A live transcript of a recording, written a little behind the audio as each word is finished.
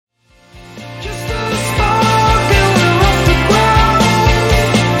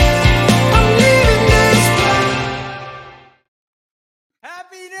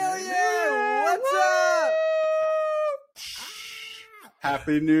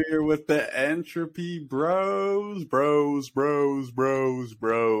Happy New Year with the entropy bros,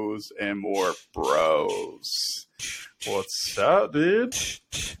 and more bros. What's up, dude?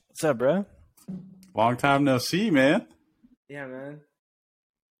 What's up, bro? Long time no see, man. Yeah, man.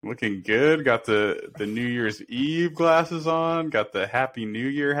 Looking good. Got the New Year's Eve glasses on. Got the Happy New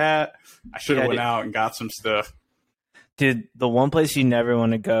Year hat. I should have went out and got some stuff. Dude, the one place you never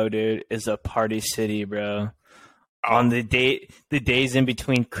want to go, dude, is a party city, bro. Oh. On the days in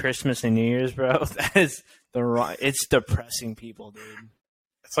between Christmas and New Year's, bro, it's depressing people, dude.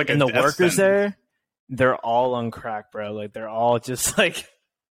 It's like and the workers there, they're all on crack, bro. Like they're all just like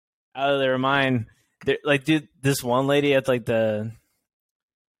out of their mind. They're, like, dude, this one lady at like the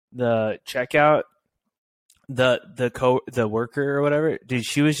checkout, the worker or whatever, dude,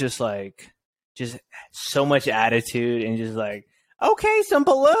 she was just so much attitude and just like, okay, some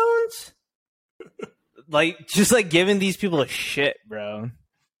balloons. Like, just like giving these people a shit, bro.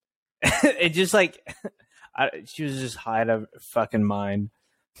 It just like, she was just high out of her fucking mind.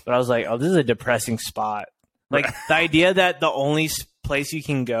 But I was like, oh, this is a depressing spot. Like, the idea that the only place you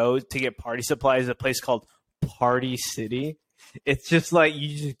can go to get party supplies is a place called Party City. It's just like,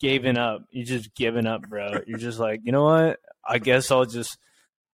 you just giving up. You're just giving up, bro. You're just like, you know what? I guess I'll just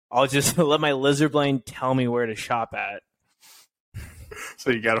let my lizard brain tell me where to shop at.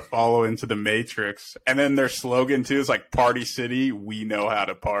 So you got to follow into the Matrix. And then their slogan, too, is like, Party City, we know how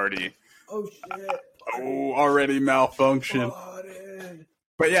to party. Oh, shit. Already malfunction.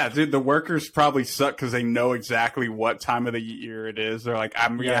 But yeah, dude, the workers probably suck because they know exactly what time of the year it is. They're like,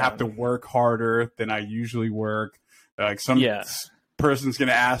 I'm going to have to work harder than I usually work. Like, some person's going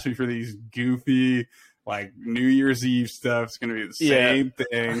to ask me for these goofy, like, New Year's Eve stuff. It's going to be the same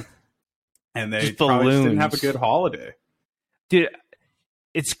thing. And they probably just didn't have a good holiday. Dude,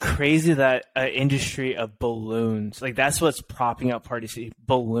 it's crazy that an industry of balloons, like, that's what's propping up Party City.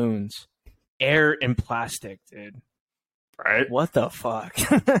 Balloons. Air and plastic, dude. Right? What the fuck?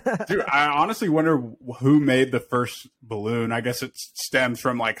 Dude, I honestly wonder who made the first balloon. I guess it stems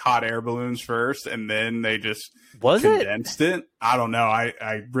from, like, hot air balloons first, and then they just condensed it? I don't know.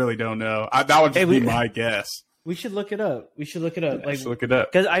 I really don't know. That would just be my guess. We should look it up. Yeah, like, look it up.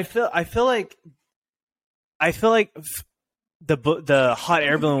 Because I feel like the hot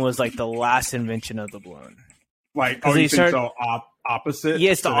air balloon was like the last invention of the balloon. Like, you think so? Opposite?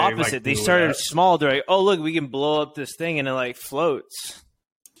 Yeah, it's the opposite. They started small. They're like, oh, look, we can blow up this thing and it like floats.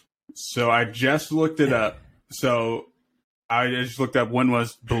 So I just looked it up. So I just looked up when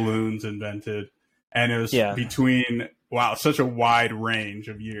was balloons invented. And it was between, such a wide range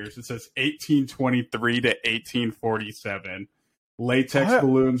of years. It says 1823 to 1847. Latex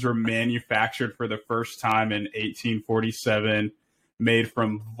balloons were manufactured for the first time in 1847, made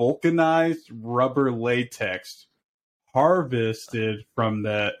from vulcanized rubber latex, harvested from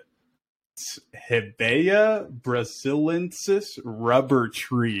the Hevea brasiliensis rubber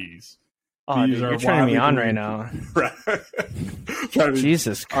trees. Oh, dude, you're turning me on right now.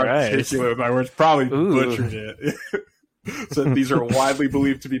 Jesus Christ. Articulate my words. Probably butchered it. So these are widely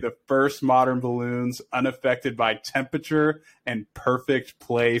believed to be the first modern balloons unaffected by temperature and perfect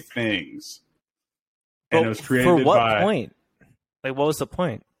play-things. And it was created by... For what point? Like, what was the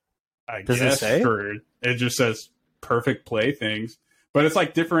point? Does it say? It just says perfect playthings, but it's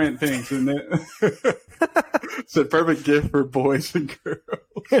like different things, isn't it? It's a perfect gift for boys and girls.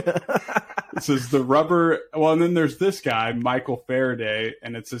 It says the rubber. Well, and then there's this guy, Michael Faraday,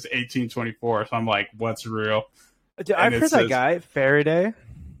 and it says 1824. So I'm like, what's real? I've heard that guy, Faraday.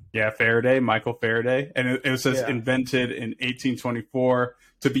 Yeah, Faraday, Michael Faraday. And it says invented in 1824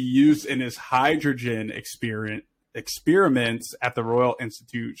 to be used in his hydrogen experiments at the Royal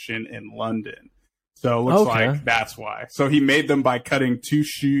Institution in London. So it looks like that's why. So he made them by cutting two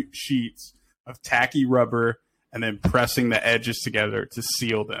sheets of tacky rubber and then pressing the edges together to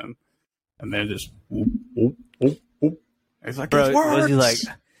seal them. And then just whoop, whoop, whoop, whoop. It's like,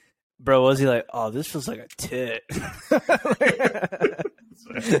 bro, was he like, oh, this feels like a tit?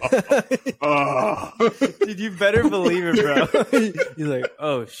 Dude, you better believe it, bro. He's like,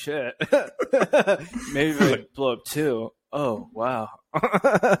 oh, shit. Maybe if I blow up too. Oh, wow.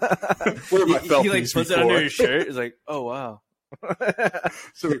 Where my felt he like puts it under his shirt. He's like, oh, wow.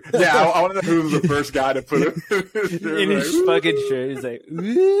 So yeah, I want to know who was the first guy to put it in his fucking shirt. He's like,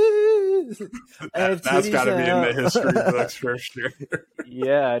 ooh. That's got to be in the history books for sure.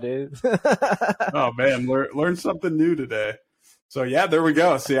 Yeah, dude. Oh man, learn something new today. So yeah, there we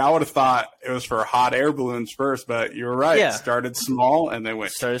go. See, I would have thought it was for hot air balloons first, but you were right. Yeah. It started small and then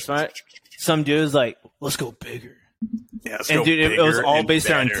went. Started small. Some dude was like, let's go bigger. Yeah, and dude, it was all based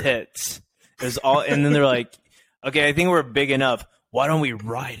around tits. It was all, and then they're like, okay, I think we're big enough. why don't we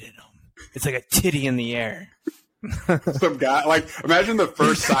ride in them? It's like a titty in the air. Some guy, like, imagine the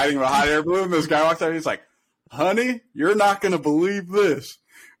first sighting of a hot air balloon. This guy walks out, he's like, honey, you're not going to believe this.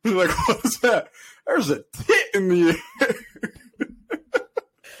 He's like, what's that? There's a tit in the air.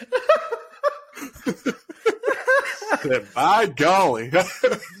 Said, by golly.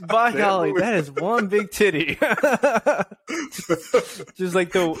 By golly, that is one big titty. Just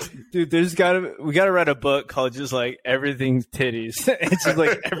like dude, we gotta write a book called just like everything's titties. It's just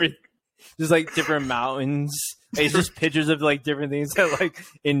like just like different mountains. It's just pictures of like different things that like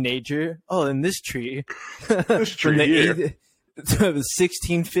in nature. Oh, in this tree. This tree here.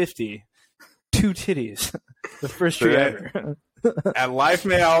 1650. 2 titties. The first tree ever. At life,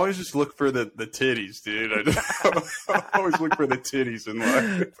 man, I always just look for the titties, dude. I always look for the titties in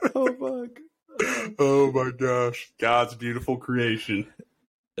life. Oh, fuck. Oh, my gosh. God's beautiful creation.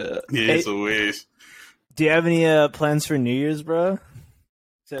 Yes, Louise. Do you have any plans for New Year's, bro?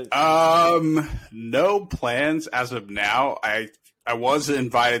 No plans as of now. I was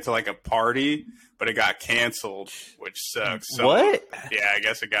invited to, like, a party, but it got canceled, which sucks. So, what? Yeah, I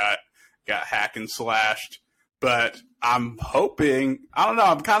guess it got hacked and slashed. But I'm hoping, I don't know,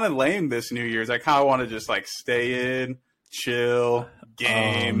 I'm kind of lame this New Year's. I kind of want to just like stay in, chill,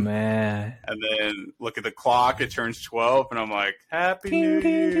 game. Oh, man. And then look at the clock. It turns 12 and I'm like, Happy New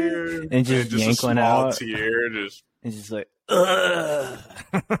Year. And just yank one out. Tear, and just like,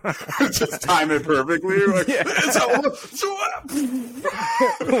 just time it perfectly. You're like, yeah.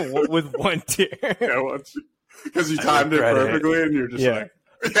 With one tear. Yeah, because you timed it perfectly and you're just like,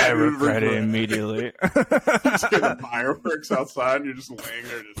 I regret it immediately. Just getting fireworks outside and you're just laying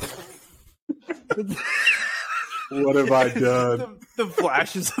there just what have I done? The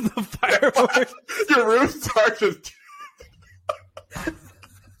flashes of the fireworks. Your room starts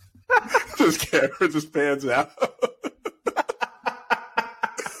just camera just pans out.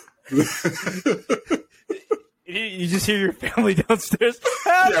 You just hear your family downstairs.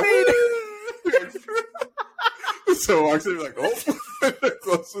 Happy So walks in, you're like, oh,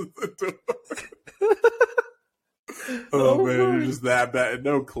 closes the door. Oh man, you're just that bad.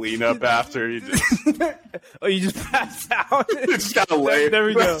 No cleanup after. You just pass out. You just gotta lay. There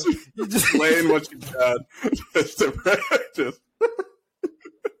we go. You just laying what you've done. So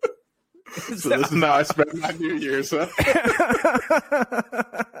this is how I spend my New Year's, huh?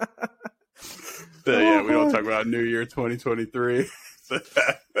 So yeah, we don't talk about New Year 2023.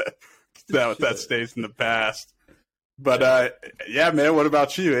 That stays in the past. But yeah, man, what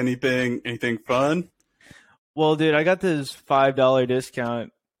about you? Anything fun? Well, dude, I got this $5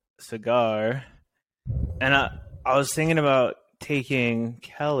 discount cigar, and I was thinking about taking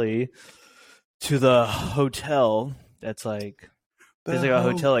Kelly to the hotel. That's like there's like a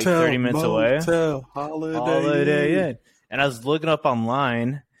hotel like 30 minutes away. Holiday Inn. And I was looking up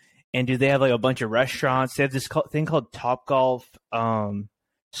online, and dude, they have like a bunch of restaurants. They have this thing called Topgolf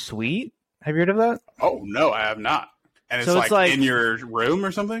Suite. Have you heard of that? Oh no, I have not. And so it's like in your room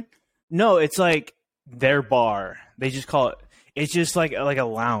or something? No, it's like their bar. They just call it. It's just like a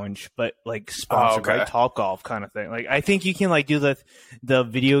lounge, but like sponsored by Topgolf kind of thing. Like I think you can like do the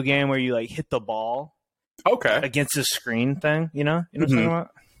video game where you like hit the ball. Okay. Against the screen thing, you know what I'm talking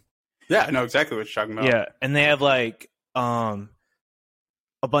about? Yeah, I know exactly what you're talking about. Yeah, and they have like a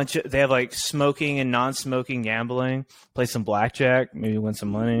bunch of. They have like smoking and non-smoking gambling. Play some blackjack, maybe win some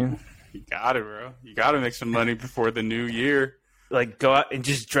money. You got it, bro. You got to make some money before the new year. Like, go out and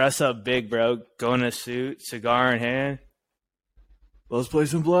just dress up big, bro. Go in a suit, cigar in hand. Let's play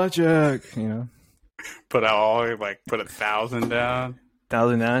some blackjack, you know. Put 1,000 down.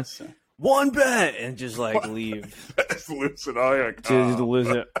 1,000 down? One bet! And just, like, leave. Just lose it all. You're like, just lose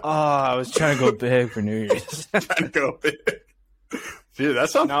it. Oh, I was trying to go big for New Year's. Trying to go big. Dude, that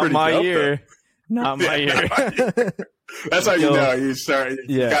sounds Not pretty my dope, year. though. Not my year. That's how you know you start.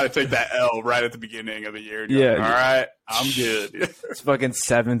 You got to take that L right at the beginning of the year. Yeah. Like, all right, I'm good. It's fucking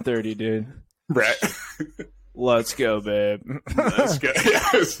 7:30, dude. Right. Let's go, babe. Let's go.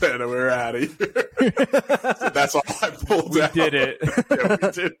 Yeah, said we're out of here. So that's all I pulled out. We did it. Yeah, we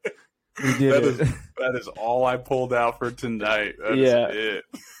did it. We did it. That is all I pulled out for tonight. That is it.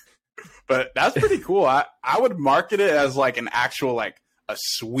 But that's pretty cool. I would market it as like an actual like a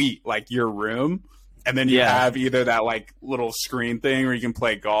suite, like your room. And then you have either that like little screen thing where you can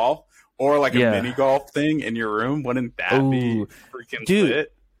play golf or like a mini golf thing in your room. Wouldn't that be freaking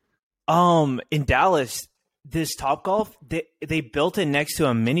lit? In Dallas, this Topgolf, they built it next to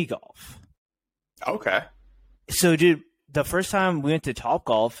a mini golf. Okay. So, dude, the first time we went to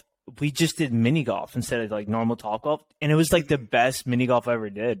Topgolf, we just did mini golf instead of like normal Topgolf, and it was like the best mini golf I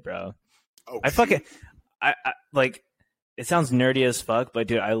ever did, bro. Oh, I fucking I like it sounds nerdy as fuck, but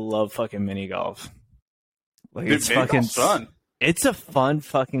dude, I love fucking mini golf. Like, dude, it's fucking fun. It's a fun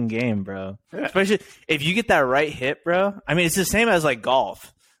fucking game, bro. Yeah. Especially if you get that right hit, bro. I mean, it's the same as like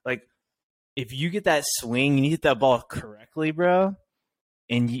golf. Like, if you get that swing and you hit that ball correctly, bro,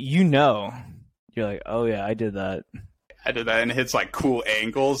 and you're like, oh yeah, I did that. I did that, and it hits like cool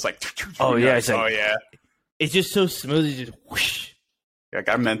angles, like oh yeah, it's like, oh yeah, it's just so smooth. It's just whoosh. Like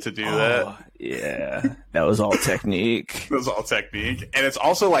I meant to do that. Yeah, that was all technique. It was all technique, and it's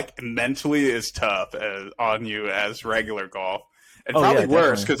also like mentally as tough on you as regular golf. And probably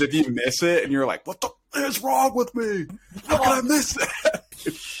worse because if you miss it and you're like, "What the is wrong with me? How can I miss that?"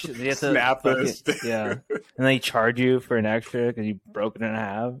 You have to snap this. Yeah, and they charge you for an extra because you broke it in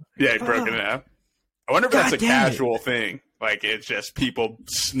half. Yeah, you broke it in half. I wonder if that's a casual thing. Like it's just people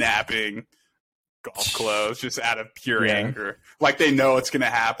snapping golf clubs just out of pure anger. Like they know it's gonna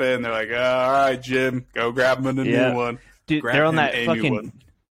happen. They're like, oh, all right, Jim, go grab him a new one. Dude, they're on that fucking.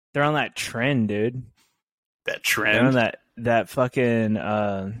 They're on that trend, dude. That trend. They're on that fucking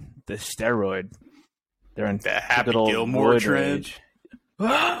the steroid. They're on that Happy Gilmore trend.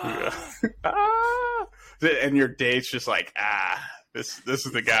 And your date's just like, this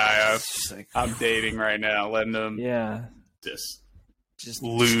is the guy I'm dating right now. Letting him just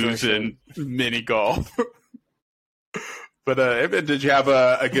lose in mini golf. But did you have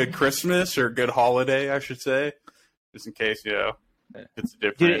a good Christmas or a good holiday, I should say? Just in case, it's a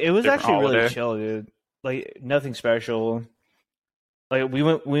different. Dude, it was actually holiday. really chill, dude. Like nothing special. Like we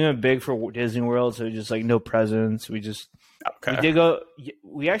went big for Disney World, so just like no presents. We did go.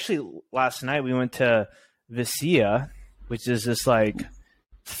 We actually last night we went to Vicia, which is this like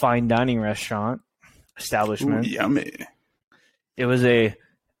fine dining restaurant establishment. Ooh, yummy. It was a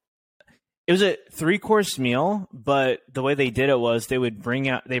 3-course meal, but the way they did it was they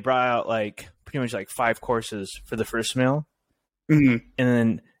brought out like pretty much like 5 courses for the first meal, and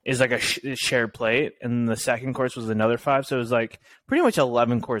then it's like a shared plate, and the second course was another 5, so it was like pretty much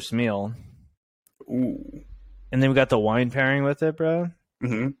 11-course meal. Ooh. And then we got the wine pairing with it, bro.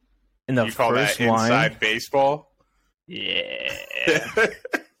 Mm-hmm. And the you call first that inside baseball? Yeah. That's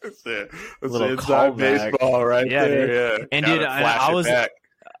inside baseball right there. Dude. Yeah. And dude, I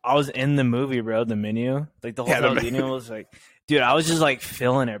was in the movie, bro. The menu, like the whole menu was like, dude, I was just like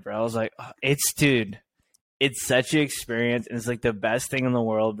feeling it, bro. I was like, it's such an experience, and it's like the best thing in the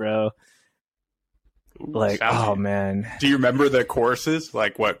world, bro. Ooh, like, oh man. Do you remember the courses?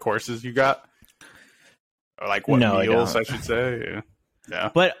 Like what courses you got? Or like what meals, I should say. Yeah.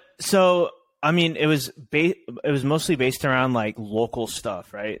 But so I mean, it was mostly based around like local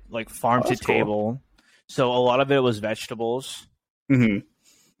stuff, right? Like farm to table. Cool. So a lot of it was vegetables. Mm-hmm.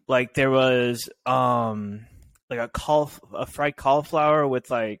 Like there was like a fried cauliflower with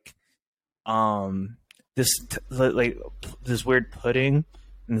like this weird pudding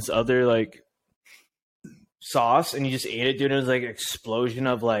and this other like sauce, and you just ate it, dude. It was like an explosion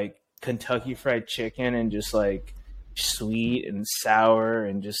of like Kentucky Fried Chicken and just like sweet and sour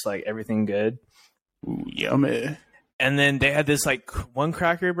and just like everything good. Ooh, yummy. And then they had this like one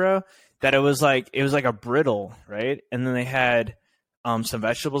cracker, bro, that it was like a brittle, right? And then they had some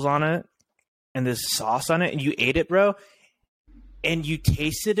vegetables on it and this sauce on it, and you ate it, bro, and you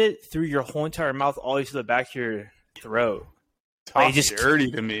tasted it through your whole entire mouth all the way to the back of your throat. It's just dirty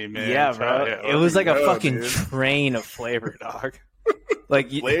to me, man. Yeah, bro. It was like a fucking train of flavor, dog.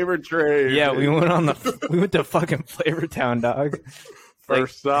 Like flavor train. Yeah, we went to fucking Flavor Town, dog.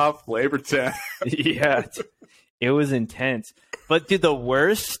 First off, Flavor Town. Yeah, it was intense. But dude, the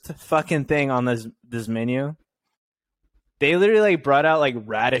worst fucking thing on this menu, they literally like brought out like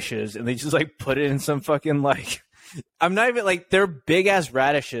radishes and they just like put it in some fucking like, I'm not even like, they're big ass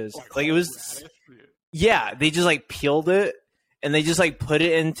radishes. Like it was, yeah, they just like peeled it and they just like put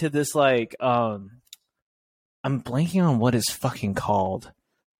it into this like I'm blanking on what it's fucking called,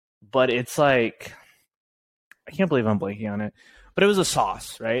 but it's like, I can't believe I'm blanking on it, but it was a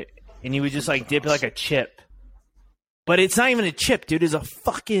sauce, right? And you would just like dip it like a chip, but it's not even a chip, dude. It's a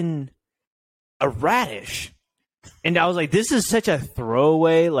radish. And I was like, this is such a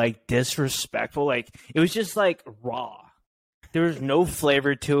throwaway, like disrespectful. Like it was just like raw. There was no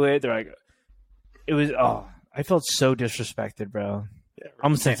flavor to it. They're like, it was, I felt so disrespected, bro. Yeah,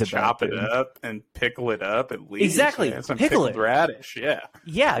 I'm gonna chop it up and pickle it up at least. Exactly, some pickle it. Radish, yeah.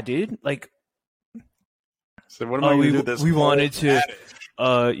 Yeah, dude. Like, so what am I gonna do? This we wanted to,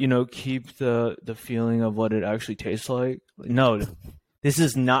 keep the feeling of what it actually tastes like. No, this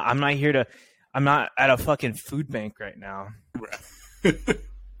is not. I'm not at a fucking food bank right now.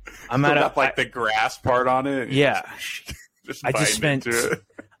 I'm at like the grass part on it. Yeah, just I just spent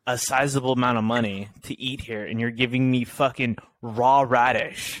a sizable amount of money to eat here, and you're giving me fucking raw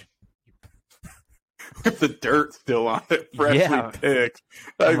radish with the dirt still on it, freshly picked,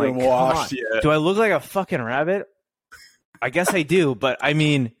 not even washed yet. Do I look like a fucking rabbit? I guess I do, but I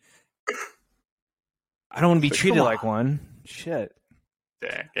mean, I don't want to be treated like one. Shit.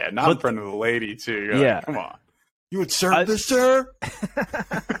 Yeah, not in front of the lady too. You're like, come on. You would serve this, sir?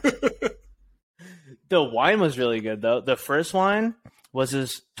 The wine was really good, though. The first wine was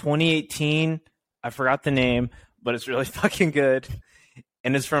this 2018. I forgot the name, but it's really fucking good.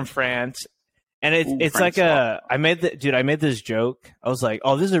 And it's from France. And it's like I made this joke. I was like,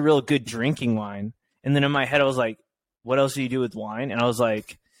 oh, this is a real good drinking wine. And then in my head, I was like, what else do you do with wine? And I was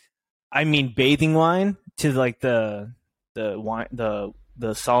like, I mean, bathing wine to like the wine, the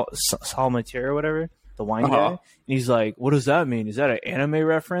Salmatier or whatever. The wine guy. And he's like, what does that mean? Is that an anime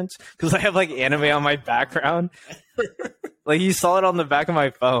reference? Because I have like anime on my background. Like he saw it on the back of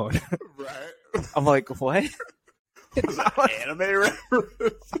my phone. Right. I'm like, what? Is that anime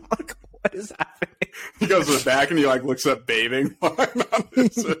reference? I'm like, what is happening? He goes to the back and he like looks up bathing wine on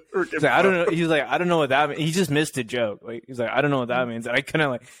this. Like, I don't know. He's like, I don't know what that means. He just missed a joke. Like he's like, I don't know what that means. And I couldn't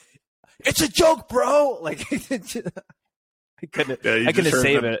like, it's a joke, bro. Like I couldn't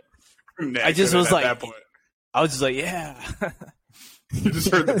save it. I just was like, I was just like, yeah. You just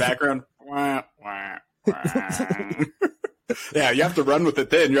heard the background. Wah, wah, wah. Yeah, you have to run with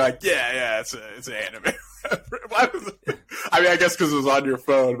it then. You're like, yeah, it's an anime. I mean, I guess because it was on your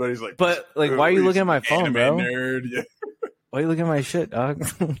phone, but he's like, but like, why are you looking at my phone, bro? Nerd. Yeah. Why are you looking at my shit, dog?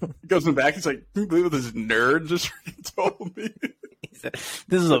 He goes in the back. He's like, can you believe what this nerd just told me?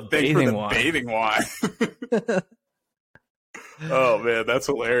 This is a bathing wine. Bathing wine. Oh man, that's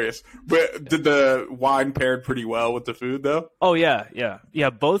hilarious. But did the wine paired pretty well with the food though? Oh yeah.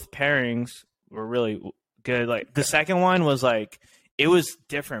 Both pairings were really good. Like the second wine was like, it was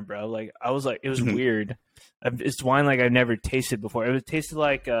different, bro. Like I was like, it was weird. It's wine like I've never tasted before. It tasted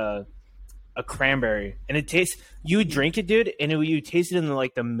like a cranberry, and it tastes. You would drink it, dude, and you taste it in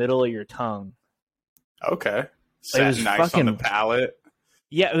the middle of your tongue. Okay, it was nice fucking, on the palate.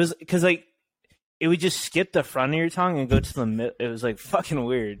 Yeah, it was because like. It would just skip the front of your tongue and go to the middle. It was like fucking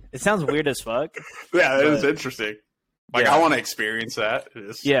weird. It sounds weird as fuck. Yeah, it is interesting. Like I want to experience that.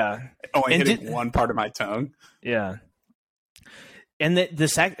 Only hitting one part of my tongue. Yeah. And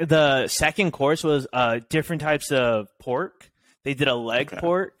the second course was different types of pork. They did a leg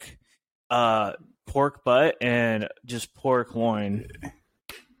pork, pork butt, and just pork loin.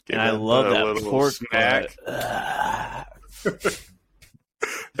 And I love that pork snack.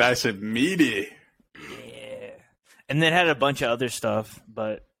 Nice and meaty. And then had a bunch of other stuff,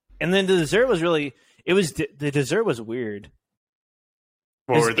 and then the dessert was really. The dessert was weird.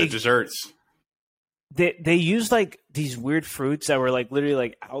 What were the desserts? They used like these weird fruits that were like literally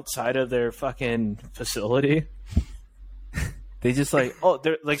like outside of their fucking facility. They just like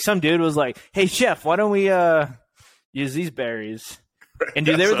they're like some dude was like, "Hey chef, why don't we use these berries?" And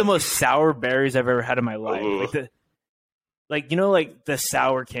dude, they were the most sour berries I've ever had in my life. Like the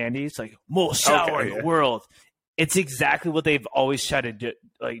sour candies, like most sour in the world. It's exactly what they've always tried to do,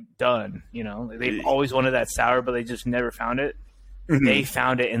 done. They've always wanted that sour, but they just never found it. Mm-hmm. They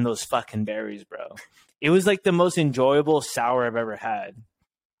found it in those fucking berries, bro. It was like the most enjoyable sour I've ever had.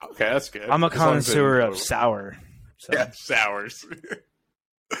 Okay, that's good. I'm a connoisseur of sour. So. Yeah, sours.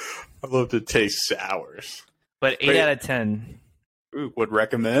 I love to taste sours. But 8 out of 10. Would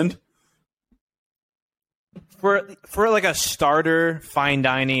recommend? For like a starter fine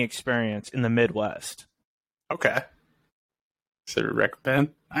dining experience in the Midwest. Okay. So recommend?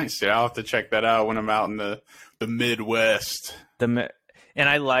 Nice. Yeah, I'll have to check that out when I'm out in the Midwest. And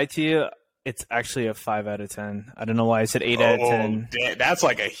I lied to you. It's actually a 5 out of 10. I don't know why I said 8 out of 10. Damn, that's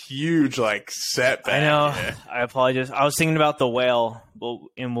like a huge setback. I know. Yeah. I apologize. I was thinking about the whale,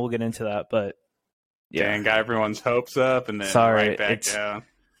 and we'll get into that. But yeah, and got everyone's hopes up, and then right back down.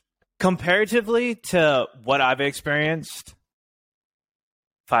 Comparatively to what I've experienced,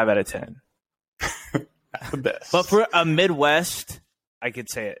 5 out of 10. The best. But for a Midwest, I could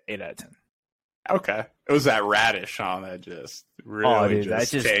say it 8 out of 10. Okay. It was that radish on that just really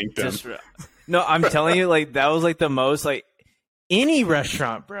tanked them. No, I'm telling you, that was the most any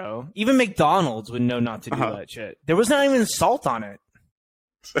restaurant, bro. Even McDonald's would know not to do that shit. There was not even salt on it.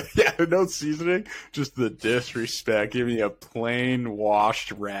 Yeah, no seasoning, just the disrespect. Give me a plain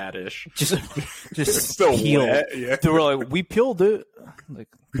washed radish. Just still peeled. Wet. Yeah. They were like, we peeled it. Come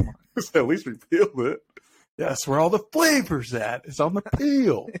on. At least we peeled it. That's where all the flavor's at. It's on the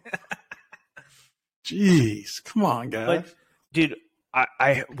peel. Jeez, come on, guys. But, dude,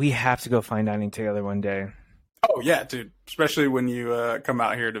 we have to go fine dining together one day. Oh yeah, dude. Especially when you come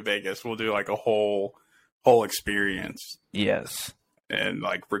out here to Vegas, we'll do like a whole experience. Yes. And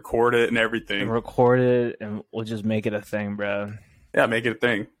like record it and everything. And record it, and we'll just make it a thing, bro. Yeah, make it a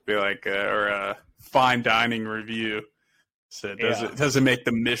thing. Be like, or a fine dining review. So does it make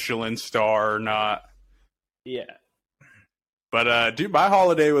the Michelin star or not? Yeah. But dude, my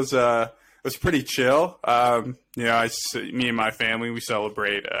holiday was pretty chill. Me and my family, we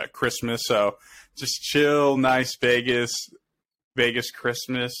celebrate Christmas, so just chill, nice Vegas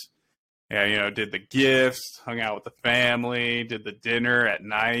Christmas. Yeah, did the gifts, hung out with the family, did the dinner at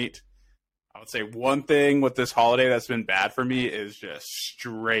night. I would say one thing with this holiday that's been bad for me is just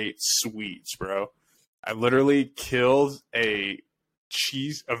straight sweets, bro. I literally killed a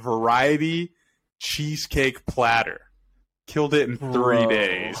variety cheesecake platter. Killed it in 3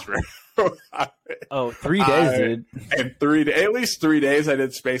 days, bro. 3 days, dude. And at least 3 days I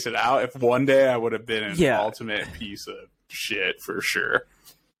did space it out. If one day I would have been an ultimate piece of shit for sure.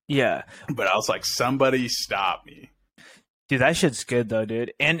 Yeah. But I was like, somebody stop me. Dude, that shit's good though,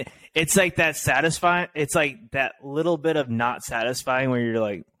 dude. And it's like that satisfying. It's like that little bit of not satisfying where you're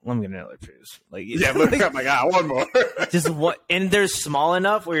like, let me get another piece. Like, yeah, look at my God, one more. Just one, and they're small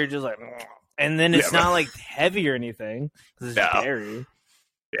enough where you're just like, and then it's not like heavy or anything because it's dairy.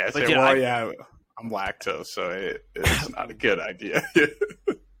 Yeah, but, I'm lactose, so it's not a good idea.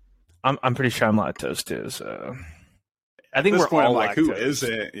 I'm pretty sure I'm lactose too, so I think we're all like, lactose. Who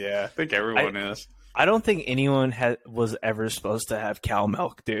isn't? Yeah, I think everyone is. I don't think anyone was ever supposed to have cow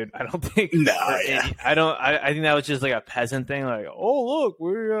milk, dude. I don't think. No, I think that was just like a peasant thing. Like, oh look,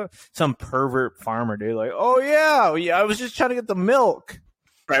 we're some pervert farmer, dude. Like, oh yeah, I was just trying to get the milk.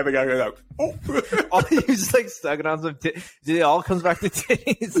 Right, the guy goes like, oh. He's just like sucking on some titties. Dude, it all comes back to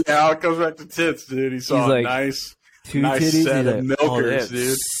titties. Yeah, it all comes back to tits, dude. He saw a nice titties, set of milkers,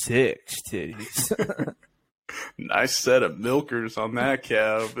 dude. 6 titties. Nice set of milkers on that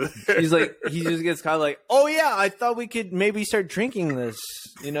cow. He's like, he just gets kind of like, oh yeah, I thought we could maybe start drinking this.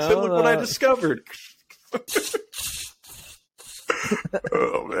 You know, look what I discovered.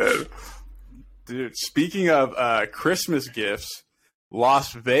 Oh man, dude. Speaking of Christmas gifts,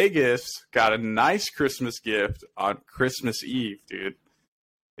 Las Vegas got a nice Christmas gift on Christmas Eve, dude.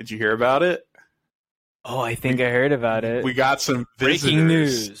 Did you hear about it? Oh, I think I heard about it. We got some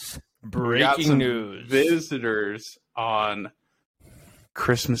visitors. Breaking news. Visitors on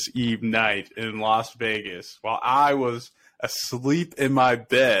Christmas Eve night in Las Vegas while I was asleep in my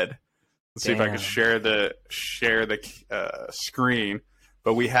bed. Let's see if I can share the screen.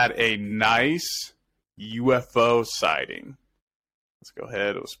 But we had a nice UFO sighting. Let's go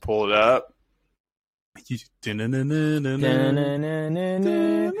ahead. Let's pull it up.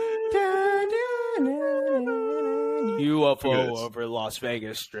 UFO over Las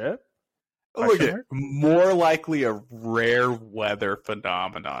Vegas Strip. Look at more likely a rare weather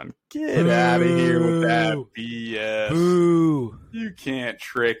phenomenon. Get out of here with that BS. Boo. You can't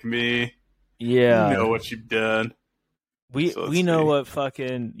trick me. Yeah. You know what you've done. We know what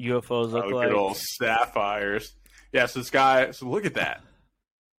fucking UFOs look like. Good old sapphires. Yeah, so this guy, look at that.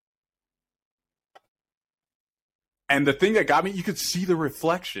 And the thing that got me, you could see the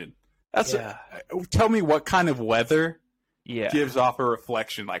reflection. Tell me what kind of weather gives off a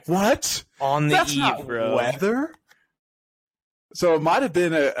reflection. Like, what? On the That's eve, not bro. Weather? So it might have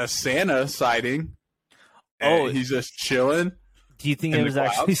been a Santa sighting. Oh, he's just chilling. Do you think it was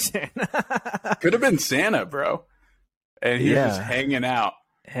actually Santa? Could have been Santa, bro. And he was just hanging out.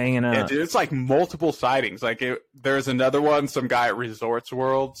 Yeah, dude, it's like multiple sightings. Like, there's another one. Some guy at Resorts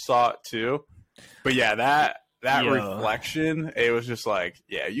World saw it too. But yeah, that reflection, it was just like,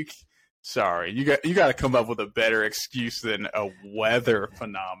 yeah, you got to come up with a better excuse than a weather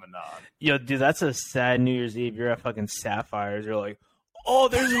phenomenon. Yo, dude, that's a sad New Year's Eve. You're at fucking Sapphires. You're like, oh,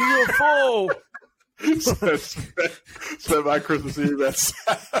 there's a UFO. So my Christmas Eve at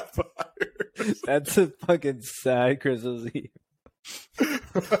Sapphires. That's a fucking sad Christmas Eve.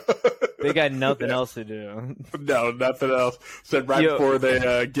 They got nothing else to do. No, nothing else. Said before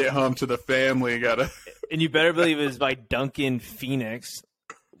they get home to the family, gotta. And you better believe it was by Duncan Phoenix,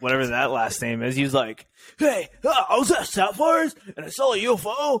 whatever that last name is. He was like, "Hey, I was at Sapphires and I saw a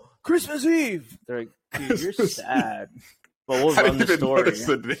UFO Christmas Eve." They're like, "Dude, you're sad." But we'll run the story. Notice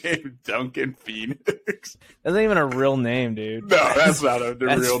the name Duncan Phoenix. That's not even a real name, dude. No, that's not a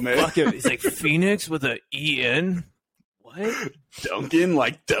real name. It's like Phoenix with an E-N. What? Duncan,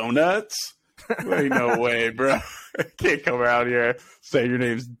 like donuts? Ain't no way, bro. I can't come out here say your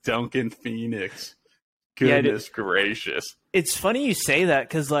name's Duncan Phoenix. Goodness gracious. It's funny you say that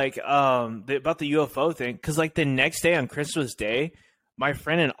because, like, about the UFO thing, because, like, the next day on Christmas Day, my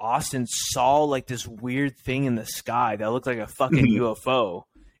friend in Austin saw like this weird thing in the sky that looked like a fucking UFO.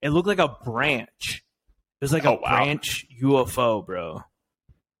 It looked like a branch. It was like a branch UFO, bro.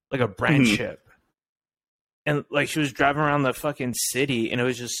 Like a branch ship. And like she was driving around the fucking city, and it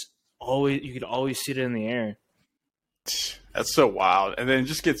was just always, you could always see it in the air. That's so wild. And then it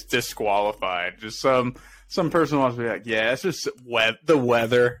just gets disqualified. Just some person wants to be like, yeah, it's just the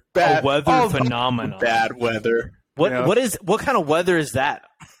weather. Bad, a weather phenomenon. Bad weather. What kind of weather is that?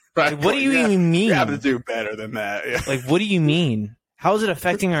 Right. Like, what do you even mean? You have to do better than that. Yeah. Like, what do you mean? How is it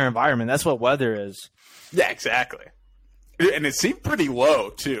affecting our environment? That's what weather is. Yeah, exactly. And it seemed pretty low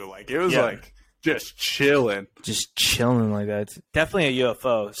too. Like it was like just chilling. Just chilling like that. It's definitely a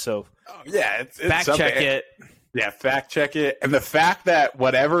UFO. So it's fact check it. Yeah, fact check it. And the fact that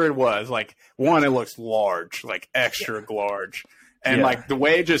whatever it was, like one, it looks large, like extra large. And like the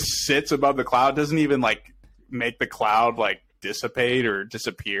way it just sits above the cloud doesn't even like make the cloud like dissipate or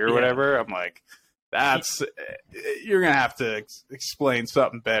disappear or whatever. I'm like, you're gonna have to explain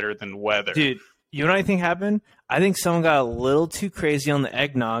something better than weather, dude. You know what I think happened? I think someone got a little too crazy on the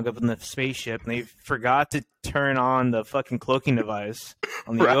eggnog up in the spaceship, and they forgot to turn on the fucking cloaking device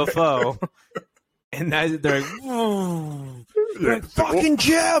on the UFO. And they're like, whoa, like, fucking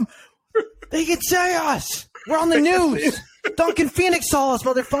Jim, they can say us. We're on the news. Duncan Phoenix saw us,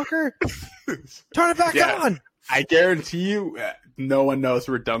 motherfucker. Turn it back on. I guarantee you, no one knows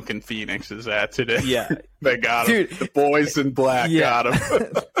where Duncan Phoenix is at today. Yeah. They got him. Dude, the boys in black got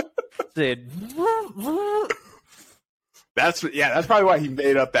him. That's probably why he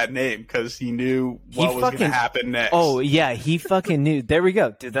made up that name, because he knew what was going to happen next. Oh, yeah, he fucking knew. There we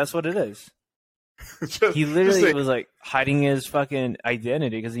go. Dude, that's what it is. He literally was like hiding his fucking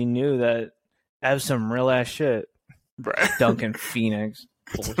identity because he knew that that was some real ass shit. Right. Duncan Phoenix.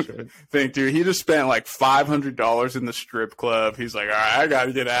 Bullshit. Think, dude, he just spent like $500 in the strip club. He's like, all right, I got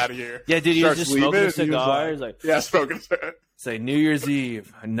to get out of here. Yeah, dude, he was just smoking a cigar. He's like, smoking a cigar. Say New Year's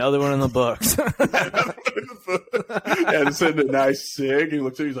Eve, another one in the books. And send a nice cig. He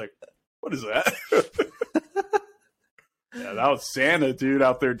looks at it, he's like, what is that? Yeah, that was Santa, dude,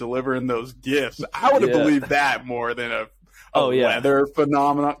 out there delivering those gifts. I would have believed that more than a weather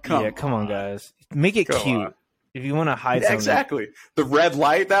phenomenon. Come on, guys. Make it cute. If you want to hide something. Exactly. The red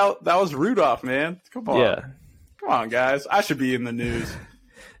light, that was Rudolph, man. Come on. Yeah. Come on, guys. I should be in the news.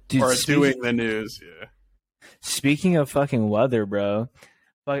 Dude, or doing the news, yeah. Speaking of fucking weather, bro,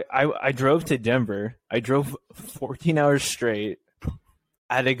 like I drove to Denver. I drove 14 hours straight.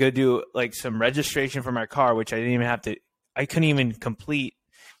 I had to go do like some registration for my car, which I didn't even have to. I couldn't even complete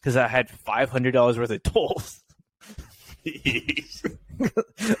because I had $500 worth of tolls.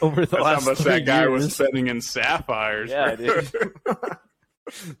 Over the last how much 3 that guy years. was spending in sapphires. Yeah, dude.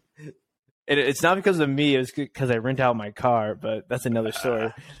 It's not because of me. It was because I rent out my car, but that's another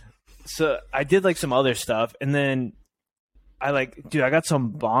story. So I did like some other stuff, and then I got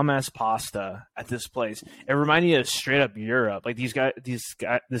some bomb ass pasta at this place. It reminded me of straight up Europe. Like this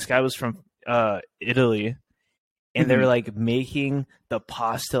guy was from Italy, and they were like making the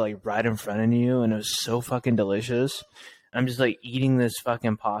pasta like right in front of you, and it was so fucking delicious. I'm just like eating this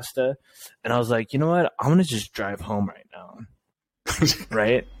fucking pasta, and I was like, you know what? I'm gonna just drive home right now,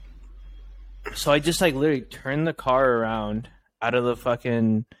 right? So I just like literally turned the car around out of the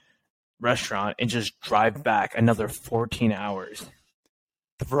fucking restaurant and just drive back another 14 hours.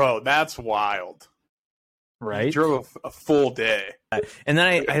 Bro, that's wild. Right? You drove a full day. And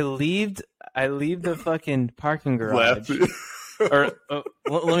then I leave the fucking parking garage. Or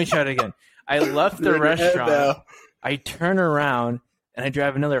let me try it again. I left the restaurant. I turn around and I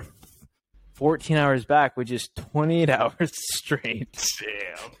drive another 14 hours back, which is 28 hours straight.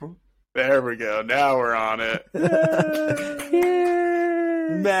 Damn. There we go. Now we're on it.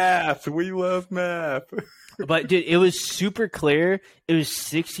 Math. We love math. But dude, it was super clear. It was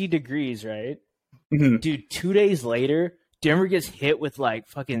 60 degrees, right? Mm-hmm. Dude, 2 days later, Denver gets hit with like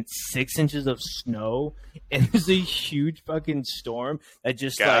fucking 6 inches of snow, and there's a huge fucking storm that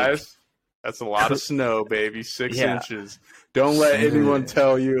just guys, that's a lot of snow, baby. 6 inches. Don't let anyone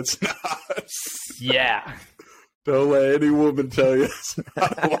tell you it's not. Yeah. Don't let any woman tell you it's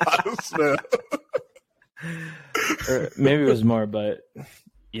not a lot of snow. Or maybe it was more, but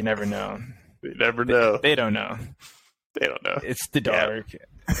you never know. You never know. They don't know. They don't know. It's the dark. Yeah.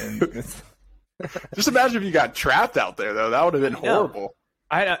 And just imagine if you got trapped out there, though. That would have been horrible.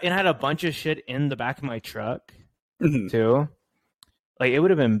 I had a bunch of shit in the back of my truck, too. Like, it would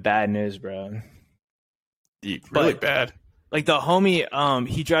have been bad news, bro. Really bad. Like, the homie,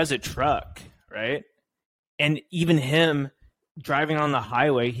 he drives a truck, right? And even him driving on the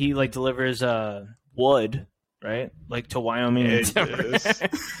highway, he, like, delivers wood right? Like to Wyoming and timber.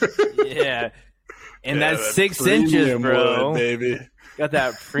 Yeah. And Yeah, that's 6 inches, bro. wood, baby. Got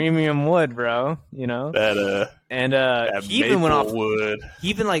that premium wood, bro. You know? That he even went off wood. He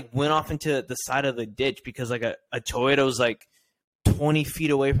even like went off into the side of the ditch because like a Toyota was like 20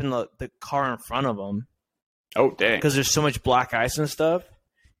 feet away from the car in front of him. Oh dang. Because there's so much black ice and stuff.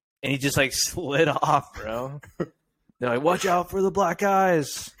 And he just like slid off, bro. They're like, watch out for the black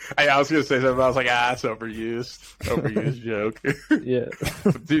eyes. I was going to say something. I was like, it's overused joke. Yeah.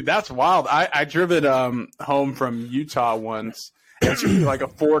 Dude, that's wild. I driven home from Utah once. It's like a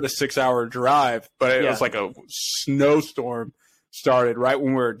 4 to 6 hour drive, but it was like a snowstorm started right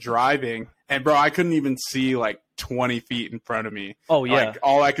when we were driving. And, bro, I couldn't even see like 20 feet in front of me. Oh, yeah. Like,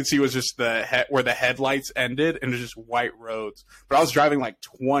 all I could see was just where the headlights ended, and it was just white roads. But I was driving like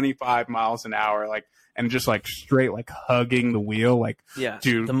 25 miles an hour, like, and just like straight, like hugging the wheel, like,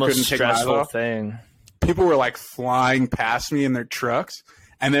 dude, the most stressful thing. People were like flying past me in their trucks,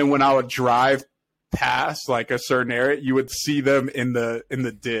 and then when I would drive past like a certain area, you would see them in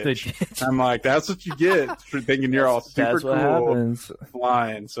the ditch. I'm like, that's what you get for thinking you're all super that's what cool happens.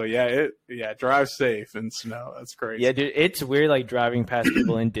 flying. So drive safe in snow. That's crazy. Yeah, dude, it's weird like driving past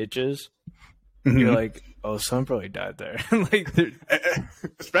people in ditches. You're like, oh, someone probably died there. Like,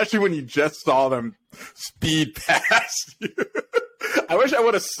 especially when you just saw them speed past you. I wish I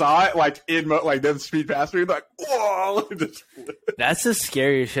would have saw it like like them speed past me, like whoa! That's the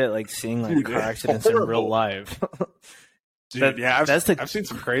scariest shit. Like seeing like car accidents in real life. Dude, I've seen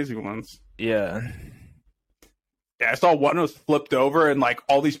some crazy ones. Yeah. Yeah, I saw one that was flipped over, and like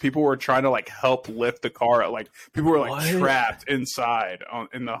all these people were trying to like help lift the car. Like people were like trapped inside on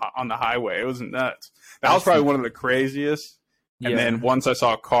the highway. It was nuts. That was probably one of the craziest. And then once I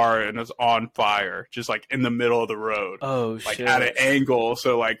saw a car and it was on fire, just like in the middle of the road. Oh, like shit. At an angle.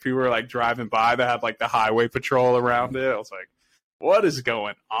 So like people were like driving by that had like the highway patrol around it. I was like, what is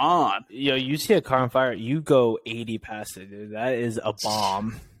going on? Yo, you see a car on fire, you go 80 past it, dude. That is a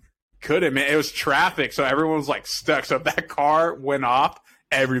bomb. Couldn't, man. It was traffic, so everyone was like stuck. So if that car went off,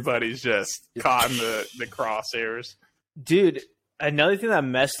 everybody's just caught in the crosshairs. Dude, another thing that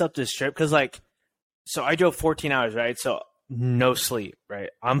messed up this trip, because like, so I drove 14 hours, right? So no sleep, right?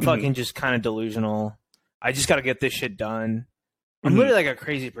 I'm fucking just kind of delusional. I just got to get this shit done. I'm literally like a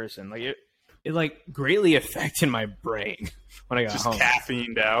crazy person. Like it like greatly affected my brain when I got home. Just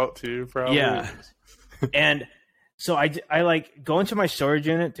caffeined out too, probably. Yeah. And so I like go into my storage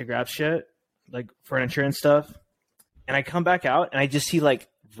unit to grab shit, like furniture and stuff. And I come back out and I just see like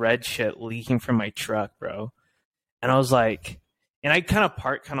red shit leaking from my truck, bro. And I was like, and I kind of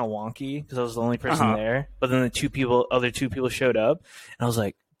parked kind of wonky because I was the only person there. But then the other two people showed up, and I was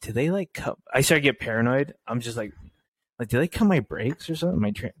like, did they like cut? I started to get paranoid. I'm just like, did they cut my brakes or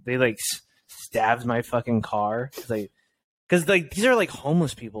something? They like stabbed my fucking car because like these are like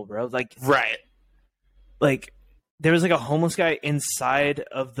homeless people, bro. Like right, like there was like a homeless guy inside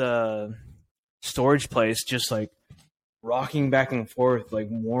of the storage place, just like rocking back and forth, like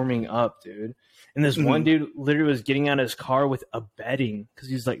warming up, dude. And this one dude literally was getting out of his car with a bedding because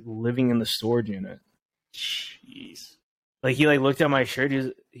he's like living in the storage unit. Jeez. Like he like looked at my shirt.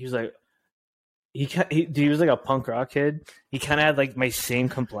 He was like, he was like a punk rock kid. He kind of had like my same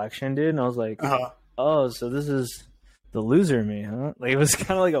complexion, dude. And I was like, oh, so this is the loser me, huh? Like it was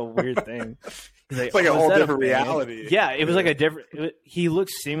kind of like a weird thing. He's like, it's like a whole different reality. Yeah, it was like a different. He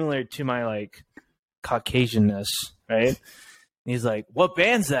looked similar to my like Caucasianness, right? And he's like, what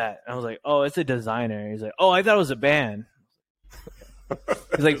band's that? And I was like, oh, it's a designer. He's like, oh, I thought it was a band.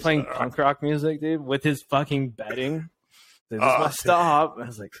 He's like playing punk rock music, dude, with his fucking bedding. Like, this must stop. I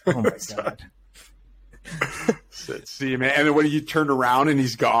was like, oh my God. See, man. And then when you turned around and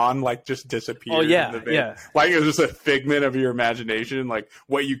he's gone, like just disappeared. Oh, yeah. In the van. Yeah. Like it was just a figment of your imagination, like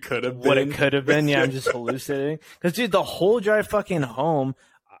what you could have been. What it could have been. Yeah, I'm just hallucinating. Because, dude, the whole drive fucking home,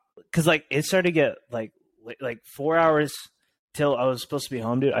 because like it started to get like 4 hours till I was supposed to be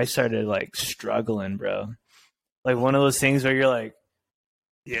home, dude. I started like struggling, bro. Like one of those things where you're like,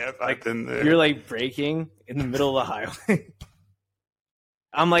 yeah, like you're like braking in the middle of the highway.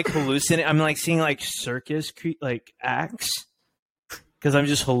 I'm like hallucinating. I'm like seeing like circus like acts because I'm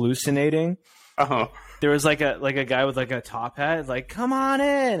just hallucinating. There was like a guy with like a top hat, like come on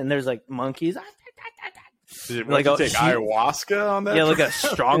in, and there's like monkeys. Did you take ayahuasca on that? Yeah, like a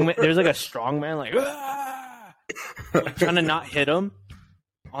strong man. There's like a strong man, like trying to not hit him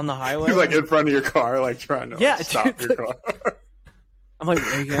on the highway. He's like in front of your car, like trying to stop your car. I'm like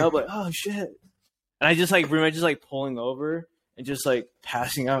waking up, like oh shit, and I just like remember just like pulling over and just like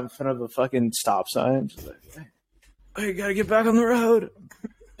passing out in front of a fucking stop sign. Just like, hey, you gotta get back on the road.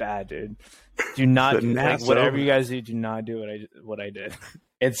 bad, dude. Do not like whatever you guys do. Do not do what I did.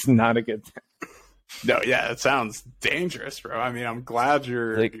 It's not a good thing. No, yeah, it sounds dangerous, bro. I mean, I'm glad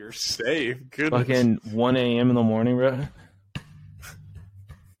you're safe. Goodness. Fucking 1 a.m. in the morning, bro.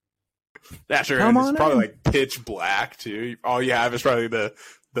 That's sure. And it's probably like pitch black too. All you have is probably the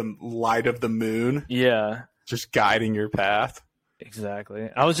light of the moon. Yeah, just guiding your path. Exactly.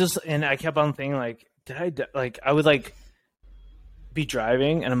 I kept on thinking like, I would like be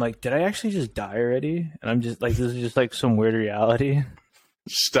driving and I'm like, did I actually just die already? And I'm just like, this is just like some weird reality.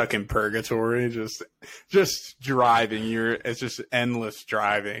 Stuck in purgatory, just driving. It's just endless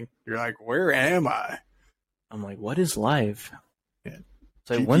driving. You're like, where am I? I'm like, what is life? Yeah. It's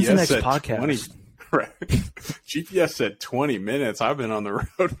like, when's the next podcast? 20, right. GPS said 20 minutes. I've been on the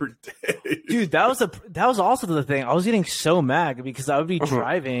road for days. Dude, that was also the thing. I was getting so mad because I would be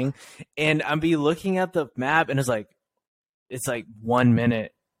driving and I'd be looking at the map and it's like 1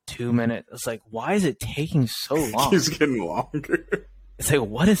 minute, 2 minutes. It's like, why is it taking so long? It's getting longer. It's like,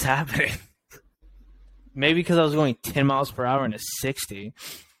 what is happening? Maybe because I was going 10 miles per hour into 60.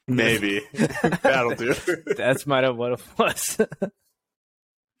 Maybe. That'll do it. That's might have what it was.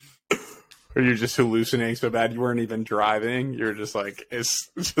 Or you're just hallucinating so bad you weren't even driving. You're just like, it's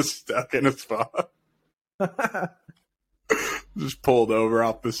just stuck in a spot. Just pulled over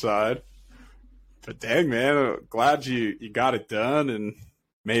off the side. But dang, man, glad you got it done and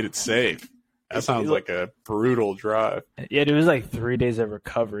made it safe. That sounds like a brutal drive. Yeah, it was like 3 days of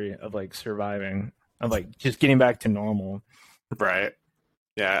recovery of like surviving, of like just getting back to normal. Right.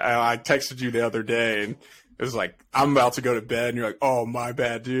 Yeah, I texted you the other day and it was like, I'm about to go to bed and you're like, oh, my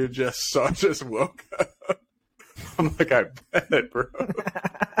bad, dude. Just woke up. I'm like, I bet, bro. I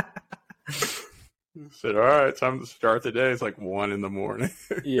said, all right, time to start the day. It's like 1 a.m.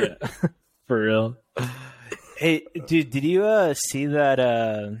 Yeah, for real. Hey, dude, did you see that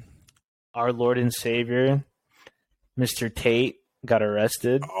our Lord and Savior, Mr. Tate, got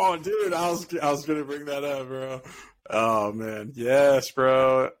arrested? Oh, dude, I was gonna bring that up, bro. Oh man, yes,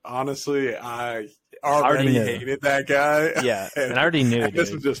 bro. Honestly, I already hated that guy. Yeah, and I already knew.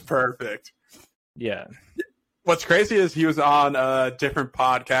 This was just perfect. Yeah. What's crazy is he was on a different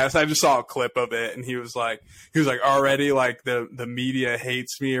podcast. I just saw a clip of it, and he was like already like the media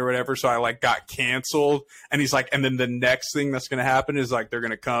hates me or whatever, so I like got canceled. And he's like, and then the next thing that's gonna happen is like they're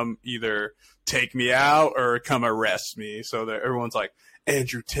gonna come either take me out or come arrest me. So that everyone's like,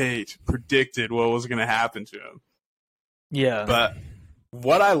 Andrew Tate predicted what was gonna happen to him. Yeah, but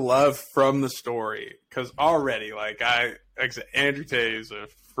what I love from the story, because already like I said, Andrew Tate is a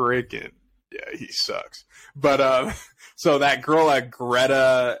freaking. Yeah, he sucks. But so that girl at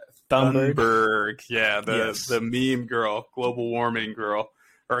Greta Thunberg, yeah, the meme girl, global warming girl,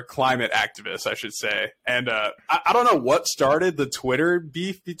 or climate activist, I should say. And I don't know what started the Twitter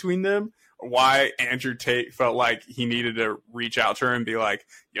beef between them, or why Andrew Tate felt like he needed to reach out to her and be like,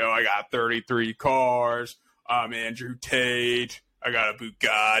 yo, I got 33 cars. I'm Andrew Tate. I got a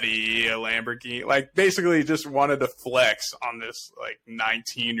Bugatti, a Lamborghini. Like, basically just wanted to flex on this, like,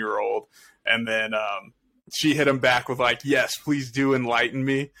 19-year-old. And then she hit him back with, like, yes, please do enlighten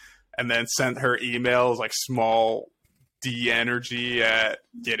me. And then sent her emails, like, small D energy at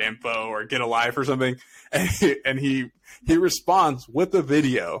Get Info or Get a Life or something. And he responds with a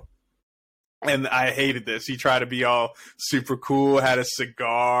video. And I hated this. He tried to be all super cool, had a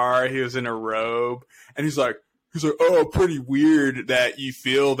cigar. He was in a robe. And he's like, oh, pretty weird that you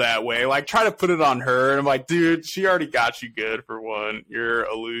feel that way. Like, try to put it on her. And I'm like, dude, she already got you good for one. You're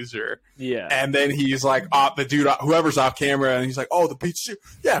a loser. Yeah. And then he's like, the dude, whoever's off camera, and he's like, oh, the pizza.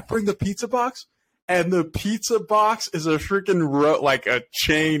 Yeah, bring the pizza box. And the pizza box is a freaking, like a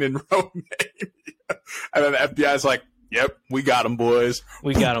chain in Romania. And then the FBI's like, yep, we got him, boys.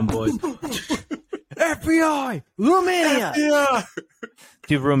 We got him, boys. FBI! Romania! FBI!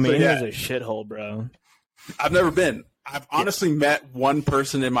 Dude, Romania is a shithole, bro. I've never been. I've honestly met one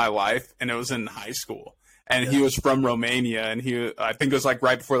person in my life, and it was in high school. And he was from Romania, and I think it was like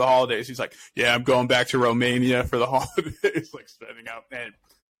right before the holidays. He's like, yeah, I'm going back to Romania for the holidays, like setting up. And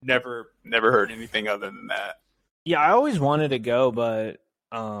never heard anything other than that. Yeah, I always wanted to go, but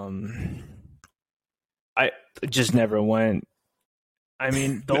I just never went. I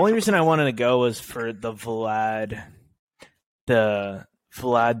mean, the only reason I wanted to go was for the Vlad the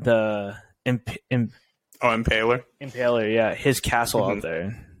Impaler? Impaler, yeah. His castle out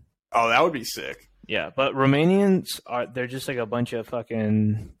there. Oh, that would be sick. Yeah, but Romanians they're just like a bunch of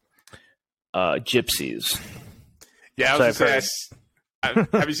fucking gypsies. Yeah, I was gonna say,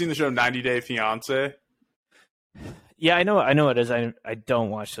 have you seen the show 90 Day Fiancé? Yeah, I know it is. I don't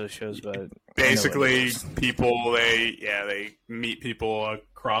watch those shows, but basically people they meet people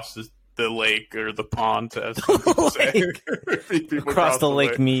cross the lake or the pond, as people say. People across the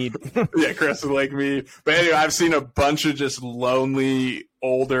Lake Mead. Yeah, across the Lake Mead. But anyway, I've seen a bunch of just lonely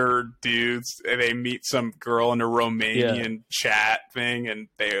older dudes, and they meet some girl in a Romanian chat thing, and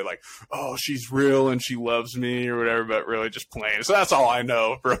they're like, "Oh, she's real and she loves me" or whatever, but really just playing. So that's all I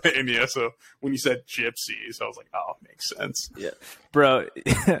know of Romania. So when you said gypsies, I was like, "Oh, makes sense." Yeah, bro.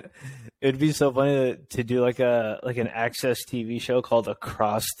 It'd be so funny to do like an Access TV show called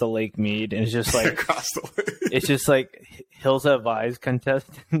Across the Lake Mead, and it's just like across the lake. It's just like Hills Have Eyes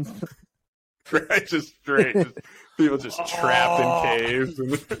contestants, right? Just straight, people just trapped in caves,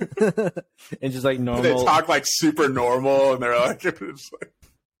 and just like normal. They talk like super normal, and they're like, it's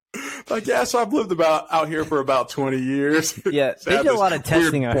like yeah. So I've lived out here for about 20 years. Yeah, they did a lot of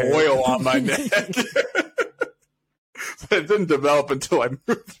testing. I heard boil on my neck. It didn't develop until I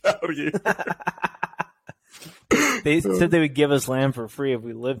moved out here. They said they would give us land for free if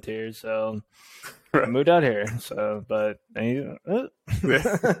we lived here, so I moved out here. So, but so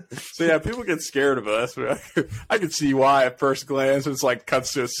yeah, people get scared of us. I could see why at first glance. It's like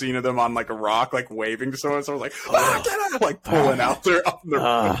cuts to a scene of them on like a rock, like waving to someone. So I was like, oh, get out! Like pulling out there on the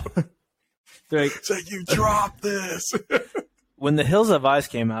road. They're like, "So you dropped this." When the Hills of Eyes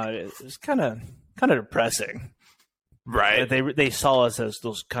came out, it was kind of depressing. Right. They saw us as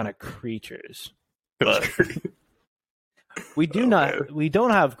those kind of creatures. But we don't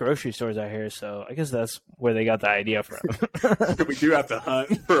have grocery stores out here, so I guess that's where they got the idea from. We do have to hunt.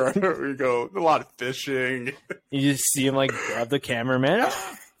 We go a lot of fishing. You just see him like grab the cameraman.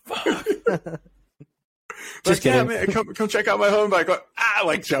 Just kidding. Yeah, man, come check out my home. Like,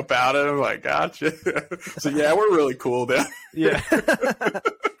 like jump out at him. Like, gotcha. So yeah, we're really cool then. Yeah. You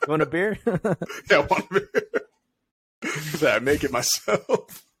want a beer? Yeah, I want a beer. I make it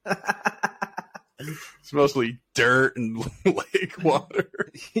myself. It's mostly dirt and lake water.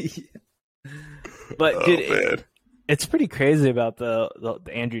 But dude, it's pretty crazy about the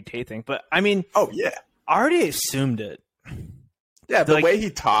Andrew Tate thing. But I mean, oh yeah, I already assumed it. Yeah, the way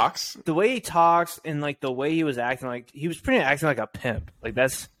he talks, and like the way he was acting, like he was pretty acting like a pimp. Like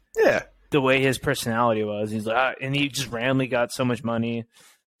that's the way his personality was. He's like, and he just randomly got so much money.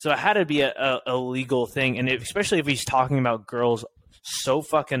 So it had to be a legal thing, and especially if he's talking about girls so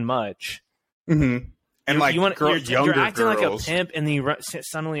fucking much. Mm-hmm. And like you're acting girls. like a pimp, and then you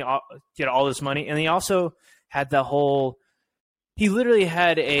suddenly get all this money. And he also had the whole. He literally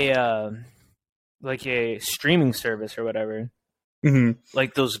had a streaming service or whatever,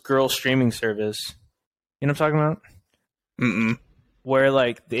 like those girl streaming service. You know what I'm talking about? Mm-mm. Where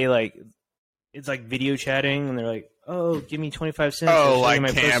like they like it's like video chatting, and they're like, "Oh, give me 25 cents." Oh, like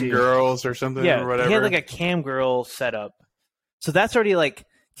cam girls or something, or whatever. He had like a cam girl setup, so that's already like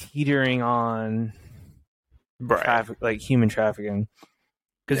teetering on like human trafficking.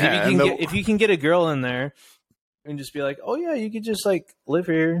 Because if you can get a girl in there and just be like, "Oh yeah, you could just like live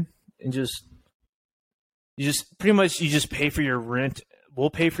here and you just pay for your rent. We'll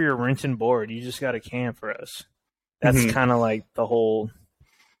pay for your rent and board. You just got a cam for us." That's kind of like the whole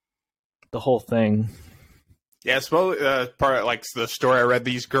thing. Yeah, it's part of like the story I read.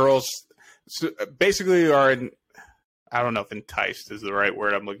 These girls basically are I don't know if enticed is the right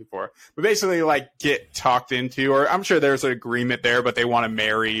word I'm looking for, but basically like get talked into, or I'm sure there's an agreement there, but they want to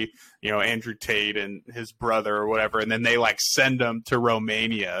marry, Andrew Tate and his brother or whatever. And then they like send them to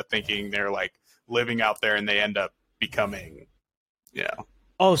Romania thinking they're like living out there, and they end up becoming,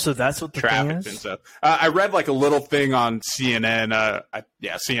 Oh, so that's what the trafficked thing is? And stuff. I read like a little thing on CNN.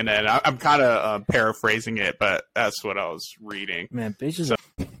 CNN. I'm kind of paraphrasing it, but that's what I was reading. Man, bitches.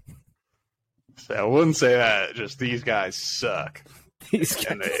 So I wouldn't say that. Just these guys suck. These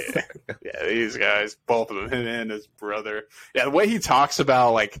guys, both of them, him and his brother. Yeah, the way he talks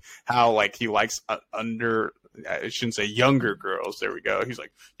about like how like he likes I shouldn't say younger girls. There we go. He's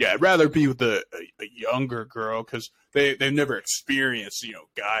like, yeah, I'd rather be with a younger girl because they've never experienced,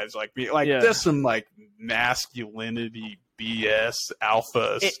 guys like me. Like there's some like masculinity BS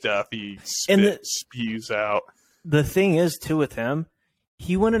alpha stuff he spews out. The thing is too with him,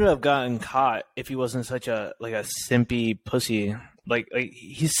 he wouldn't have gotten caught if he wasn't such a simpy pussy. Like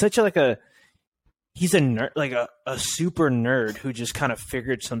he's such he's a nerd, like a super nerd who just kind of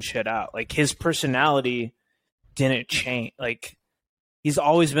figured some shit out. Like his personality didn't change. Like he's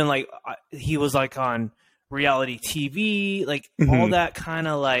always been like he was like on reality TV, like all that kind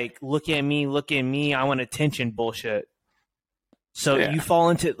of like look at me, I want attention bullshit. So you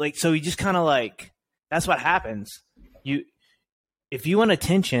fall into so you just kind of like that's what happens. If you want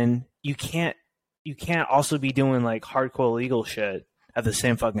attention, you can't also be doing like hardcore illegal shit at the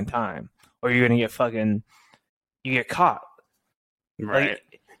same fucking time, or you're gonna get you get caught. Right.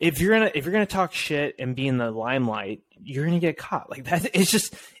 Like, if you're gonna talk shit and be in the limelight, you're gonna get caught. Like that.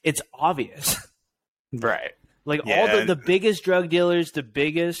 It's obvious. Right. Like all the biggest drug dealers, the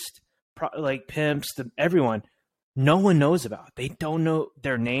biggest like pimps, everyone, no one knows about. They don't know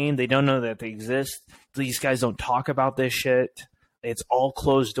their name. They don't know that they exist. These guys don't talk about this shit. It's all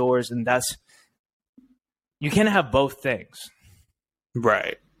closed doors, and you can't have both things.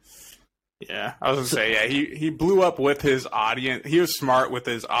 Right. Yeah, I was gonna say, yeah, he blew up with his audience. He was smart with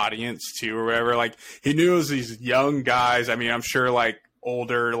his audience too, or whatever. Like he knew it was these young guys. I mean, I'm sure like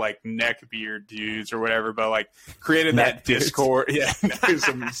older like neckbeard dudes or whatever, but like created that Discord. Yeah,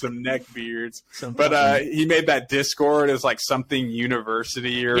 some neckbeards. But he made that Discord as like something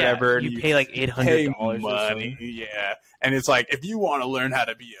university or whatever. You pay like $800 money. Yeah, and it's like if you want to learn how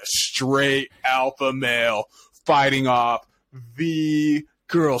to be a straight alpha male fighting off the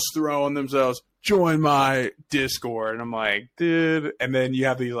girls throwing themselves, join my Discord. And I'm like, dude. And then you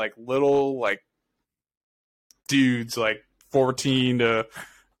have these like little like dudes like 14 to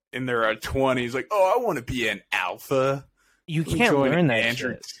in their 20s like, oh, I want to be an alpha. You can't learn that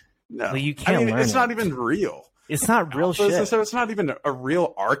shit. No, you can't learn it's not even real. It's not real shit. So it's not even a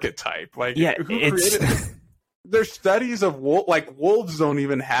real archetype. Like, who created it? There's studies of wolves don't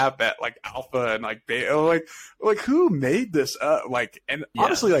even have that like alpha and like beta. Like who made this up? Like, and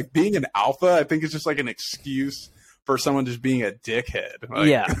honestly, like being an alpha, I think is just like an excuse for someone just being a dickhead.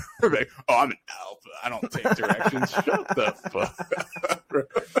 Like, like, oh, I'm an alpha. I don't take directions. Shut the fuck up.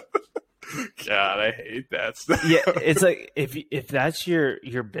 God, I hate that stuff. Yeah, it's like if that's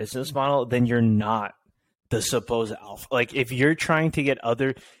your business model, then you're not the supposed alpha. Like if you're trying to get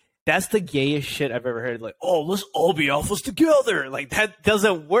other. That's the gayest shit I've ever heard. Like, oh, let's all be alphas together. Like, that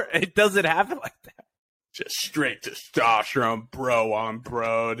doesn't work. It doesn't happen like that. Just straight testosterone, bro on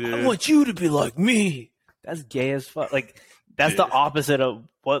bro, dude. I want you to be like me. That's gay as fuck. Like, that's the opposite of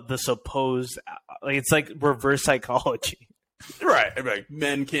what the supposed... Like, it's like reverse psychology. Right. Like,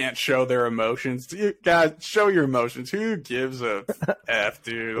 men can't show their emotions. God, show your emotions. Who gives a F,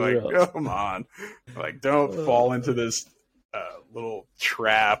 dude? Like, come on. Like, don't fall into this... little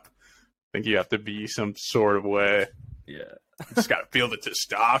trap. I think you have to be some sort of way. Yeah. You just gotta feel the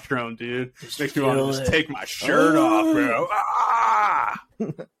testosterone, dude. Makes me want to just take my shirt off, bro. Ah!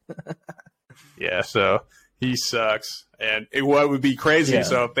 Yeah, so he sucks. And what would be crazy,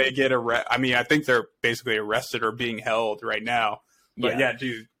 so if they get arrested, I mean, I think they're basically arrested or being held right now. But yeah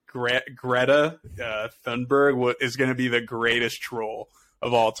dude, Greta Thunberg is going to be the greatest troll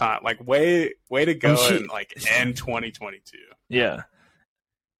of all time. Like, way to go and like end 2022. Yeah.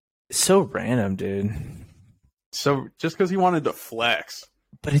 So random, dude. So just because he wanted to flex.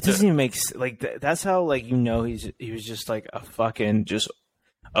 But it doesn't even make like that's how like he was just like a fucking just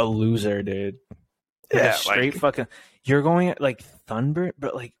a loser, dude. Like yeah, straight fucking. You're going like Thunberg,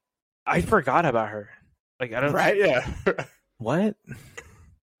 but like I forgot about her. Like I don't. Right? Yeah. What?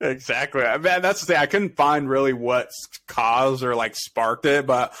 Exactly. I mean, that's the thing. I couldn't find really what caused or like sparked it,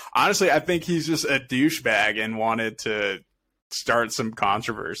 but honestly, I think he's just a douchebag and wanted to start some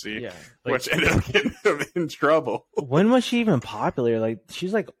controversy, like, which ended up getting him in trouble. When was she even popular? Like,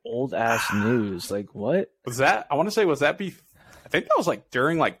 she's like old ass news. Like, what was that? I want to say, I think that was like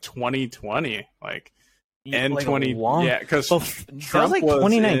during like 2020, like end like 20. Yeah, because Trump was like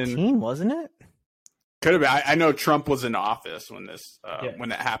 2019, wasn't it? Could have been. I know Trump was in office when when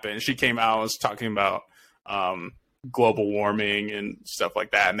that happened. She came out and was talking about global warming and stuff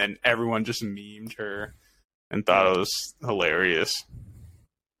like that, and then everyone just memed her and thought it was hilarious.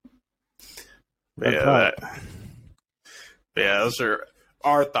 Yeah, those are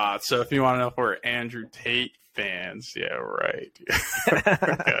our thoughts. So if you want to know if we're Andrew Tate fans, yeah, right.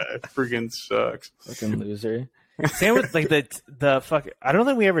 God, freaking sucks. Fucking loser. Same with like the fuck. I don't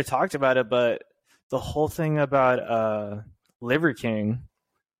think we ever talked about it, but the whole thing about Liver King.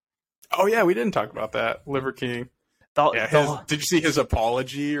 Oh yeah, we didn't talk about that. Liver King. Did you see his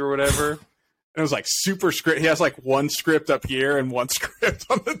apology or whatever? It was like super script. He has like one script up here and one script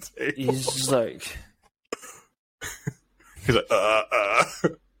on the table. He's just like, he's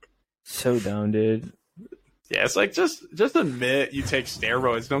like, so dumb, dude. Yeah, it's like just admit you take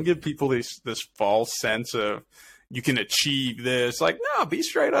steroids. Don't give people this false sense of you can achieve this. Like, no, be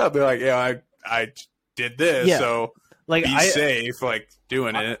straight up. Be like, yeah, I did this, so like be safe, like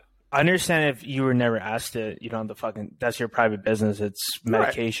doing it. I understand if you were never asked it, you don't have to fucking, that's your private business, it's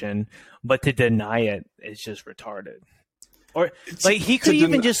medication. Right. But to deny it is just retarded. Or like he could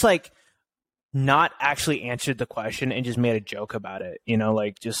even just like not actually answered the question and just made a joke about it, you know,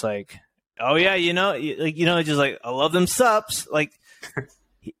 like just like, oh yeah, just like I love them sups. Like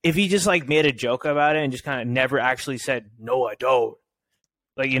if he just like made a joke about it and just kind of never actually said no, I don't.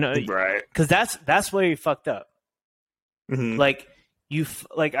 Like, you know, right? Because that's where you fucked up. Mm-hmm. Like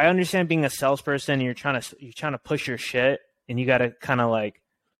I understand being a salesperson. And you're trying to push your shit, and you got to kind of like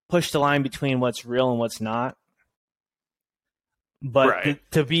push the line between what's real and what's not. But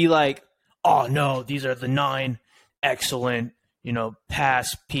to be like, oh no, these are the 9 excellent, you know,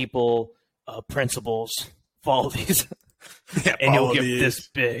 past people principles. Follow these, and you'll get this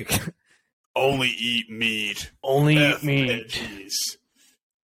big. Only eat meat. Only eat meat.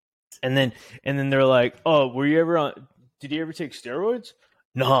 And then they're like, oh, were you ever on? Did you ever take steroids?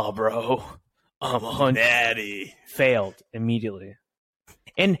 Nah, bro. I'm 100. Natty. Failed immediately.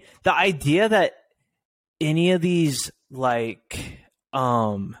 And the idea that any of these like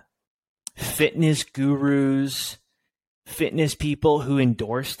fitness gurus, fitness people who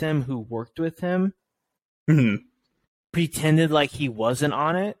endorsed him, who worked with him, pretended like he wasn't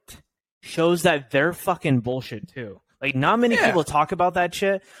on it, shows that they're fucking bullshit too. Like, not many people talk about that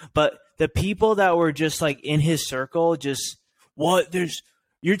shit, but the people that were just like in his circle, just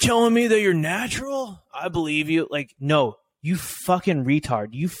you're telling me that you're natural? I believe you. Like, no, you fucking retard.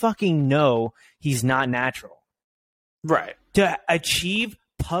 You fucking know he's not natural. Right. To achieve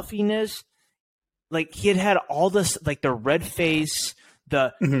puffiness, like he had all this, like the red face,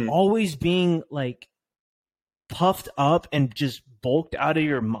 the always being like puffed up and just bulked out of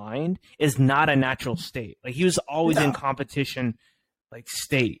your mind is not a natural state. Like, he was always in competition, like,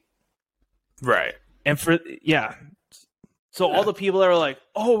 state. Right. And so all the people that are like,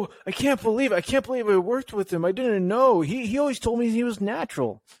 oh, I can't believe I worked with him. I didn't know. He always told me he was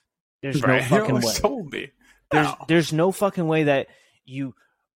natural. There's no fucking way. Told me. There's no fucking way that you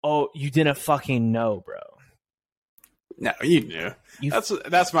didn't fucking know, bro. No, you knew.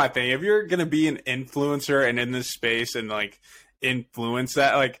 That's my thing. If you're gonna be an influencer and in this space and like influence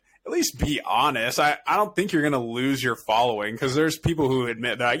that, like, at least be honest. I don't think you're gonna lose your following, because there's people who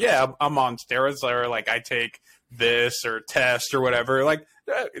admit that, yeah, I'm on steroids, or like I take this or test or whatever. Like,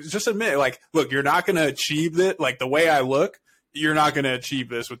 just admit, like, look, you're not gonna achieve it. Like, the way I look, you're not gonna achieve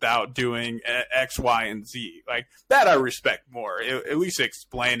this without doing X, Y, and Z. Like, that I respect more. At least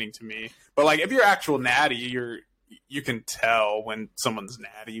explaining to me. But like, if you're actual natty, you can tell when someone's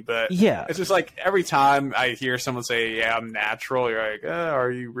natty, but it's just like every time I hear someone say, yeah, I'm natural, you're like,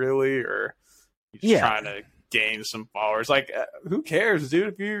 are you really? Or you're just trying to gain some followers. Like, who cares,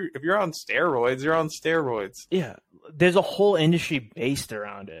 dude? If you're on steroids, you're on steroids. Yeah. There's a whole industry based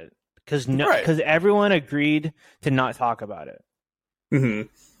around it, because everyone agreed to not talk about it. Mm-hmm.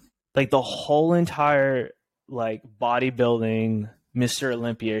 Like, the whole entire like bodybuilding Mr.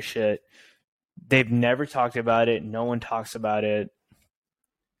 Olympia shit, they've never talked about it. No one talks about it.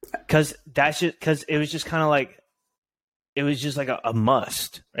 Because it was just kind of like, it was just like a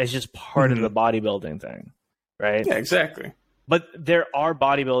must. It's just part of the bodybuilding thing, right? Yeah, exactly. But there are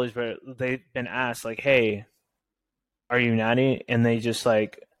bodybuilders where they've been asked, like, hey, are you natty? And they just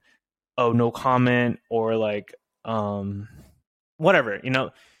like, oh, no comment, or like, whatever, you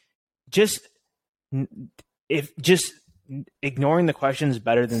know, just ignoring the question is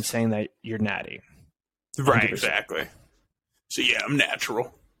better than saying that you're natty. 100%. Right, exactly. So yeah, I'm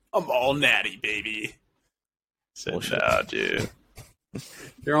natural. I'm all natty, baby. Said, no, dude.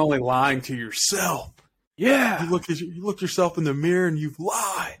 You're only lying to yourself. Yeah. You look yourself in the mirror and you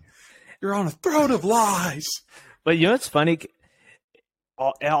lie. You're on a throne of lies. But you know what's funny?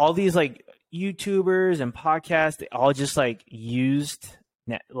 All these like YouTubers and podcasts, they all just like used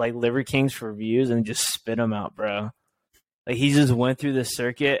like Liver Kings for views and just spit them out, bro. Like, he just went through the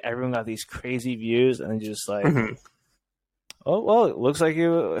circuit. Everyone got these crazy views, and just like, oh well, it looks like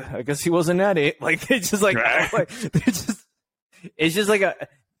I guess he wasn't natty. Like, it's just like, it's just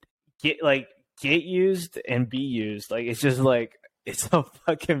like get used and be used. Like, it's just like, it's a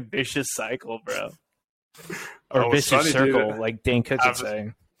fucking vicious cycle, bro, or vicious circle, dude. Like Dane Cook would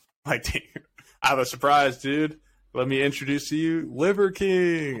say. Like, I have a surprise, dude. Let me introduce to you Liver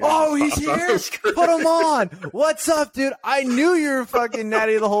King. Oh, he's here? Put him on. What's up, dude? I knew you were fucking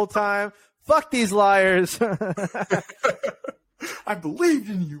natty the whole time. Fuck these liars. I believed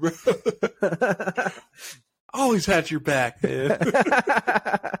in you, bro. Always had your back, man.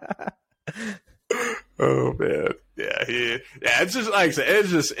 Oh, man. Yeah, it's just like I said, it's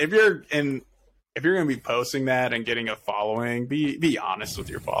just, if you're gonna be posting that and getting a following, be honest with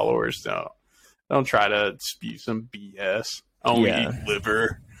your followers. Don't try to spew some BS. Only eat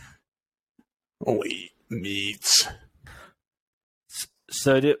liver. Only eat meats.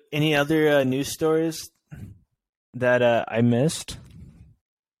 So, any other news stories that I missed?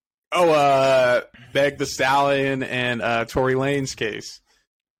 Oh, Meg the Stallion and Tory Lane's case.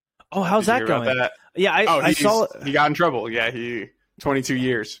 Oh, how's that going? That? Yeah, I saw. He got in trouble. Yeah, he 22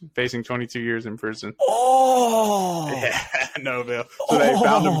 years, facing 22 years in prison. Oh, Yeah, no bail. So they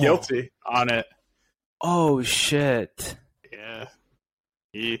found him guilty on it. Oh shit! Yeah.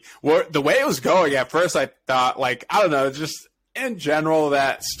 The way it was going at first, I thought, like, I don't know, just in general,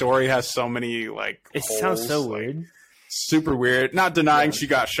 that story has so many, like, it holes, sounds so like, weird. Super weird. Not denying she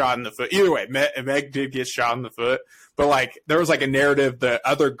got shot in the foot. Either way, Meg did get shot in the foot. But, like, there was, like, a narrative, the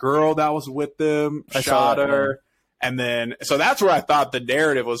other girl that was with them shot her. And then, so that's where I thought the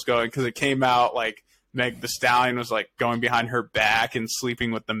narrative was going, because it came out, like, Meg the Stallion was, like, going behind her back and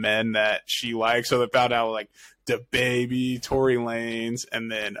sleeping with the men that she liked. So they found out, like, DaBaby, Tory Lanez,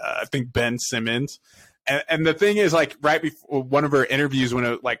 and then I think Ben Simmons. And the thing is, like, right before one of her interviews, when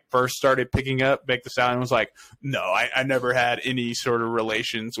it, like, first started picking up, Meg the Stallion was like, no, I never had any sort of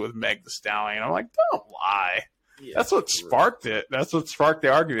relations with Meg the Stallion. I'm like, don't lie. Yeah, that's what sparked it. That's what sparked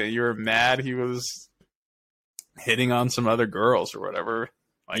the argument. You were mad he was hitting on some other girls or whatever.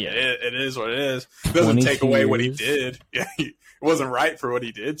 Like, it is what it is. It doesn't take away what he did. Yeah, it wasn't right for what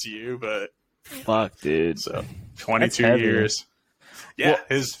he did to you, but fuck, dude. So 22 years. Yeah,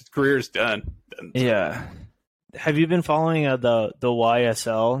 his career's done. Yeah. Have you been following the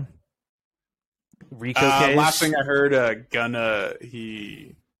YSL Rico case? Last thing I heard, did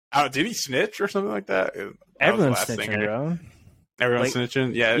he snitch or something like that? Everyone's snitching, bro. Everyone's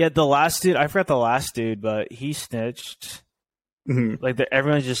snitching. Yeah. Yeah, the last dude. I forgot the last dude, but he snitched. Mm-hmm. Like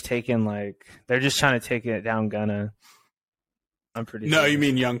everyone's just taking they're just trying to take it down Gunna. I'm pretty sure. No, you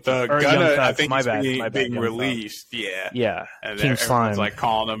mean Young Thug. Gunna, Young Thug. I think my bad, being released. Thug. Yeah. Yeah. And King Slime. like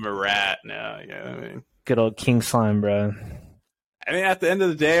calling him a rat now. Yeah, I mean, good old King Slime, bro. I mean, at the end of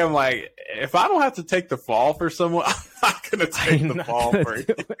the day, I'm like, if I don't have to take the fall for someone, I'm not gonna take the fall for you.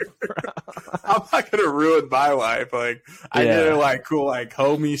 I'm not gonna ruin my life. Like, I get it, like, cool, like,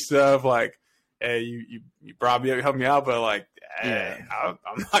 homie stuff. Like, hey, you brought me up, help me out, but like, hey, I'm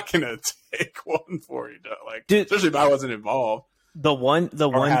not gonna take one for you, like, dude, especially if I wasn't involved. The one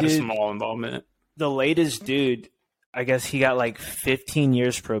had dude, a small involvement. The latest dude, I guess he got like 15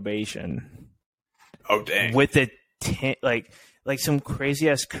 years probation. Oh dang! With the like some crazy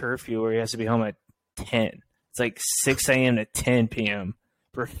ass curfew where he has to be home at 10. It's like 6 a.m. to 10 p.m.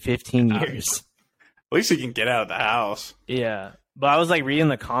 for 15 years. At least he can get out of the house. Yeah, but I was like reading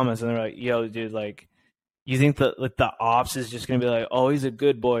the comments and they're like, "Yo, dude, like, you think that like the ops is just gonna be like, oh, he's a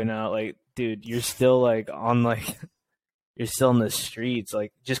good boy now? Like, dude, you're still like on like." You're still in the streets,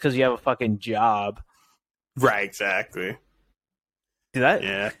 like, just because you have a fucking job. Right, exactly. Dude, that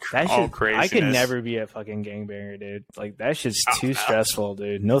shit, craziness. I could never be a fucking gangbanger, dude. Like, that shit's too stressful,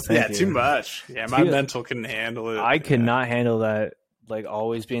 dude. No thank you. Yeah, too much. Yeah, my mental couldn't handle it. I could not handle that, like,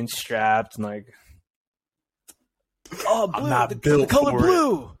 always being strapped and, like, oh, blue, I'm not built the color for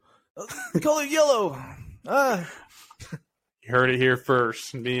blue, the color yellow. You heard it here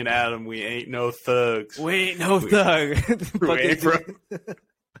first. Me and Adam, we ain't no thugs. We ain't no thug. We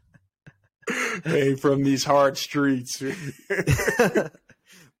ain't from these hard streets.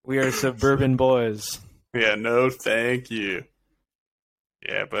 We are suburban boys. Yeah, no thank you.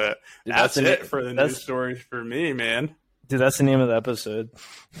 Yeah, but dude, that's it for the news stories for me, man. Dude, that's the name of the episode.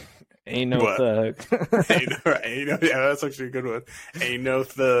 Ain't no thug. ain't no, yeah, that's actually a good one. Ain't no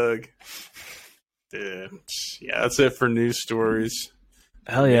thug. Dude, yeah, that's it for news stories.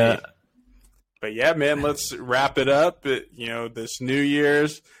 Hell yeah. But yeah, man, let's wrap it up. This New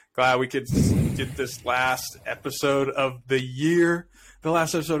Year's. Glad we could get this last episode of the year, the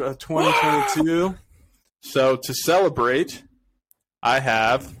last episode of 2022. So to celebrate, I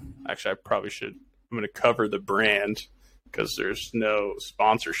probably should. I'm going to cover the brand because there's no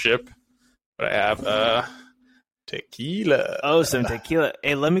sponsorship. But I have tequila. Oh, some tequila.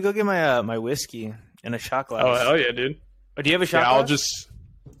 Hey, let me go get my whiskey and a shot glass. Oh, hell yeah, dude. Oh, do you have a shot glass?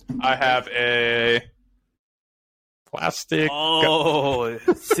 I have a plastic. Oh,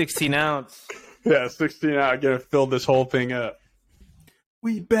 16 ounce. Yeah, 16 ounce. I'm going to fill this whole thing up.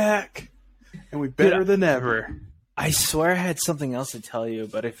 We back. And we better than ever. I swear I had something else to tell you,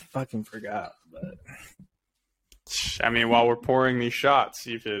 but I fucking forgot. But I mean, while we're pouring these shots,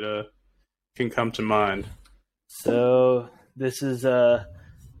 see if it can come to mind. So this is the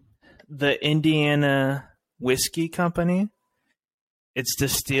Indiana Whiskey Company. It's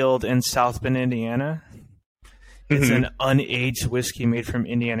distilled in South Bend, Indiana. It's an unaged whiskey made from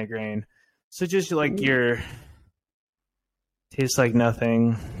Indiana grain. So just like tastes like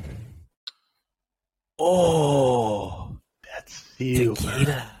nothing. Oh, that's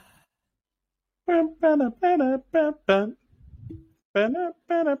tequila.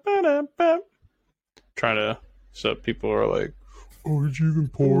 Trying to. So people are like, "Oh, did you even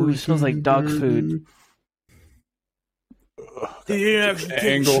pour?" Ooh, it smells like dog food. Did he actually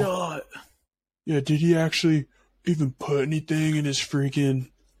get shot? Yeah, did he actually even put anything in his freaking...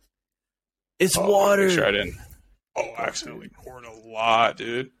 It's water. Make sure I didn't... Oh, I accidentally poured a lot,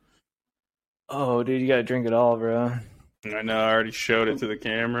 dude. Oh, dude, you gotta drink it all, bro. I know, I already showed it to the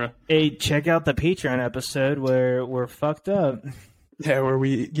camera. Hey, check out the Patreon episode where we're fucked up. Yeah, where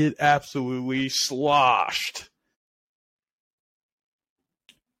we get absolutely sloshed.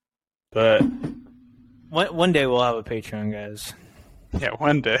 But one day we'll have a Patreon, guys. Yeah,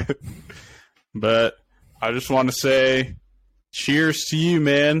 one day. But I just want to say cheers to you,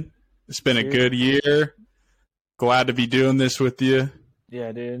 man. It's been a good year. Glad to be doing this with you.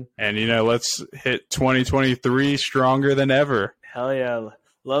 Yeah, dude. And, let's hit 2023 stronger than ever. Hell yeah.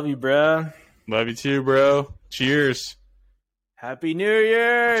 Love you, bro. Love you too, bro. Cheers. Happy New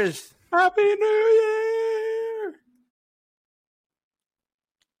Year's. Happy New Year.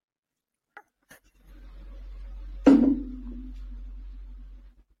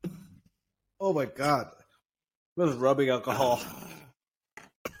 Oh, my God. What is rubbing alcohol?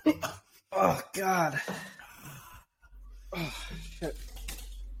 Oh, God. Oh, shit.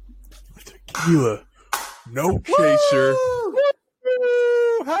 Tequila. No chaser.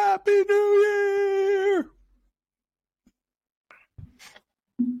 Woo! Happy New Year.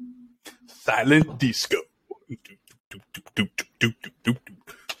 Silent disco.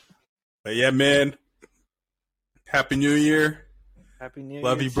 But yeah, man. Happy New Year. Happy New Year.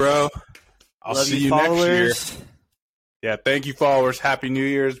 Love you, bro. I'll see you next year. Yeah, thank you, followers. Happy New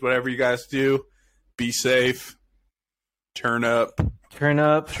Year's. Whatever you guys do, be safe. Turn up.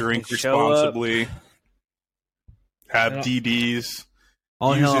 Drink responsibly. Have DDs.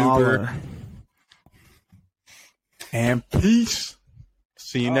 Use Uber. And peace.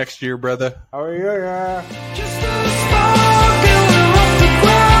 See you next year, brother. How are you? Just a smile.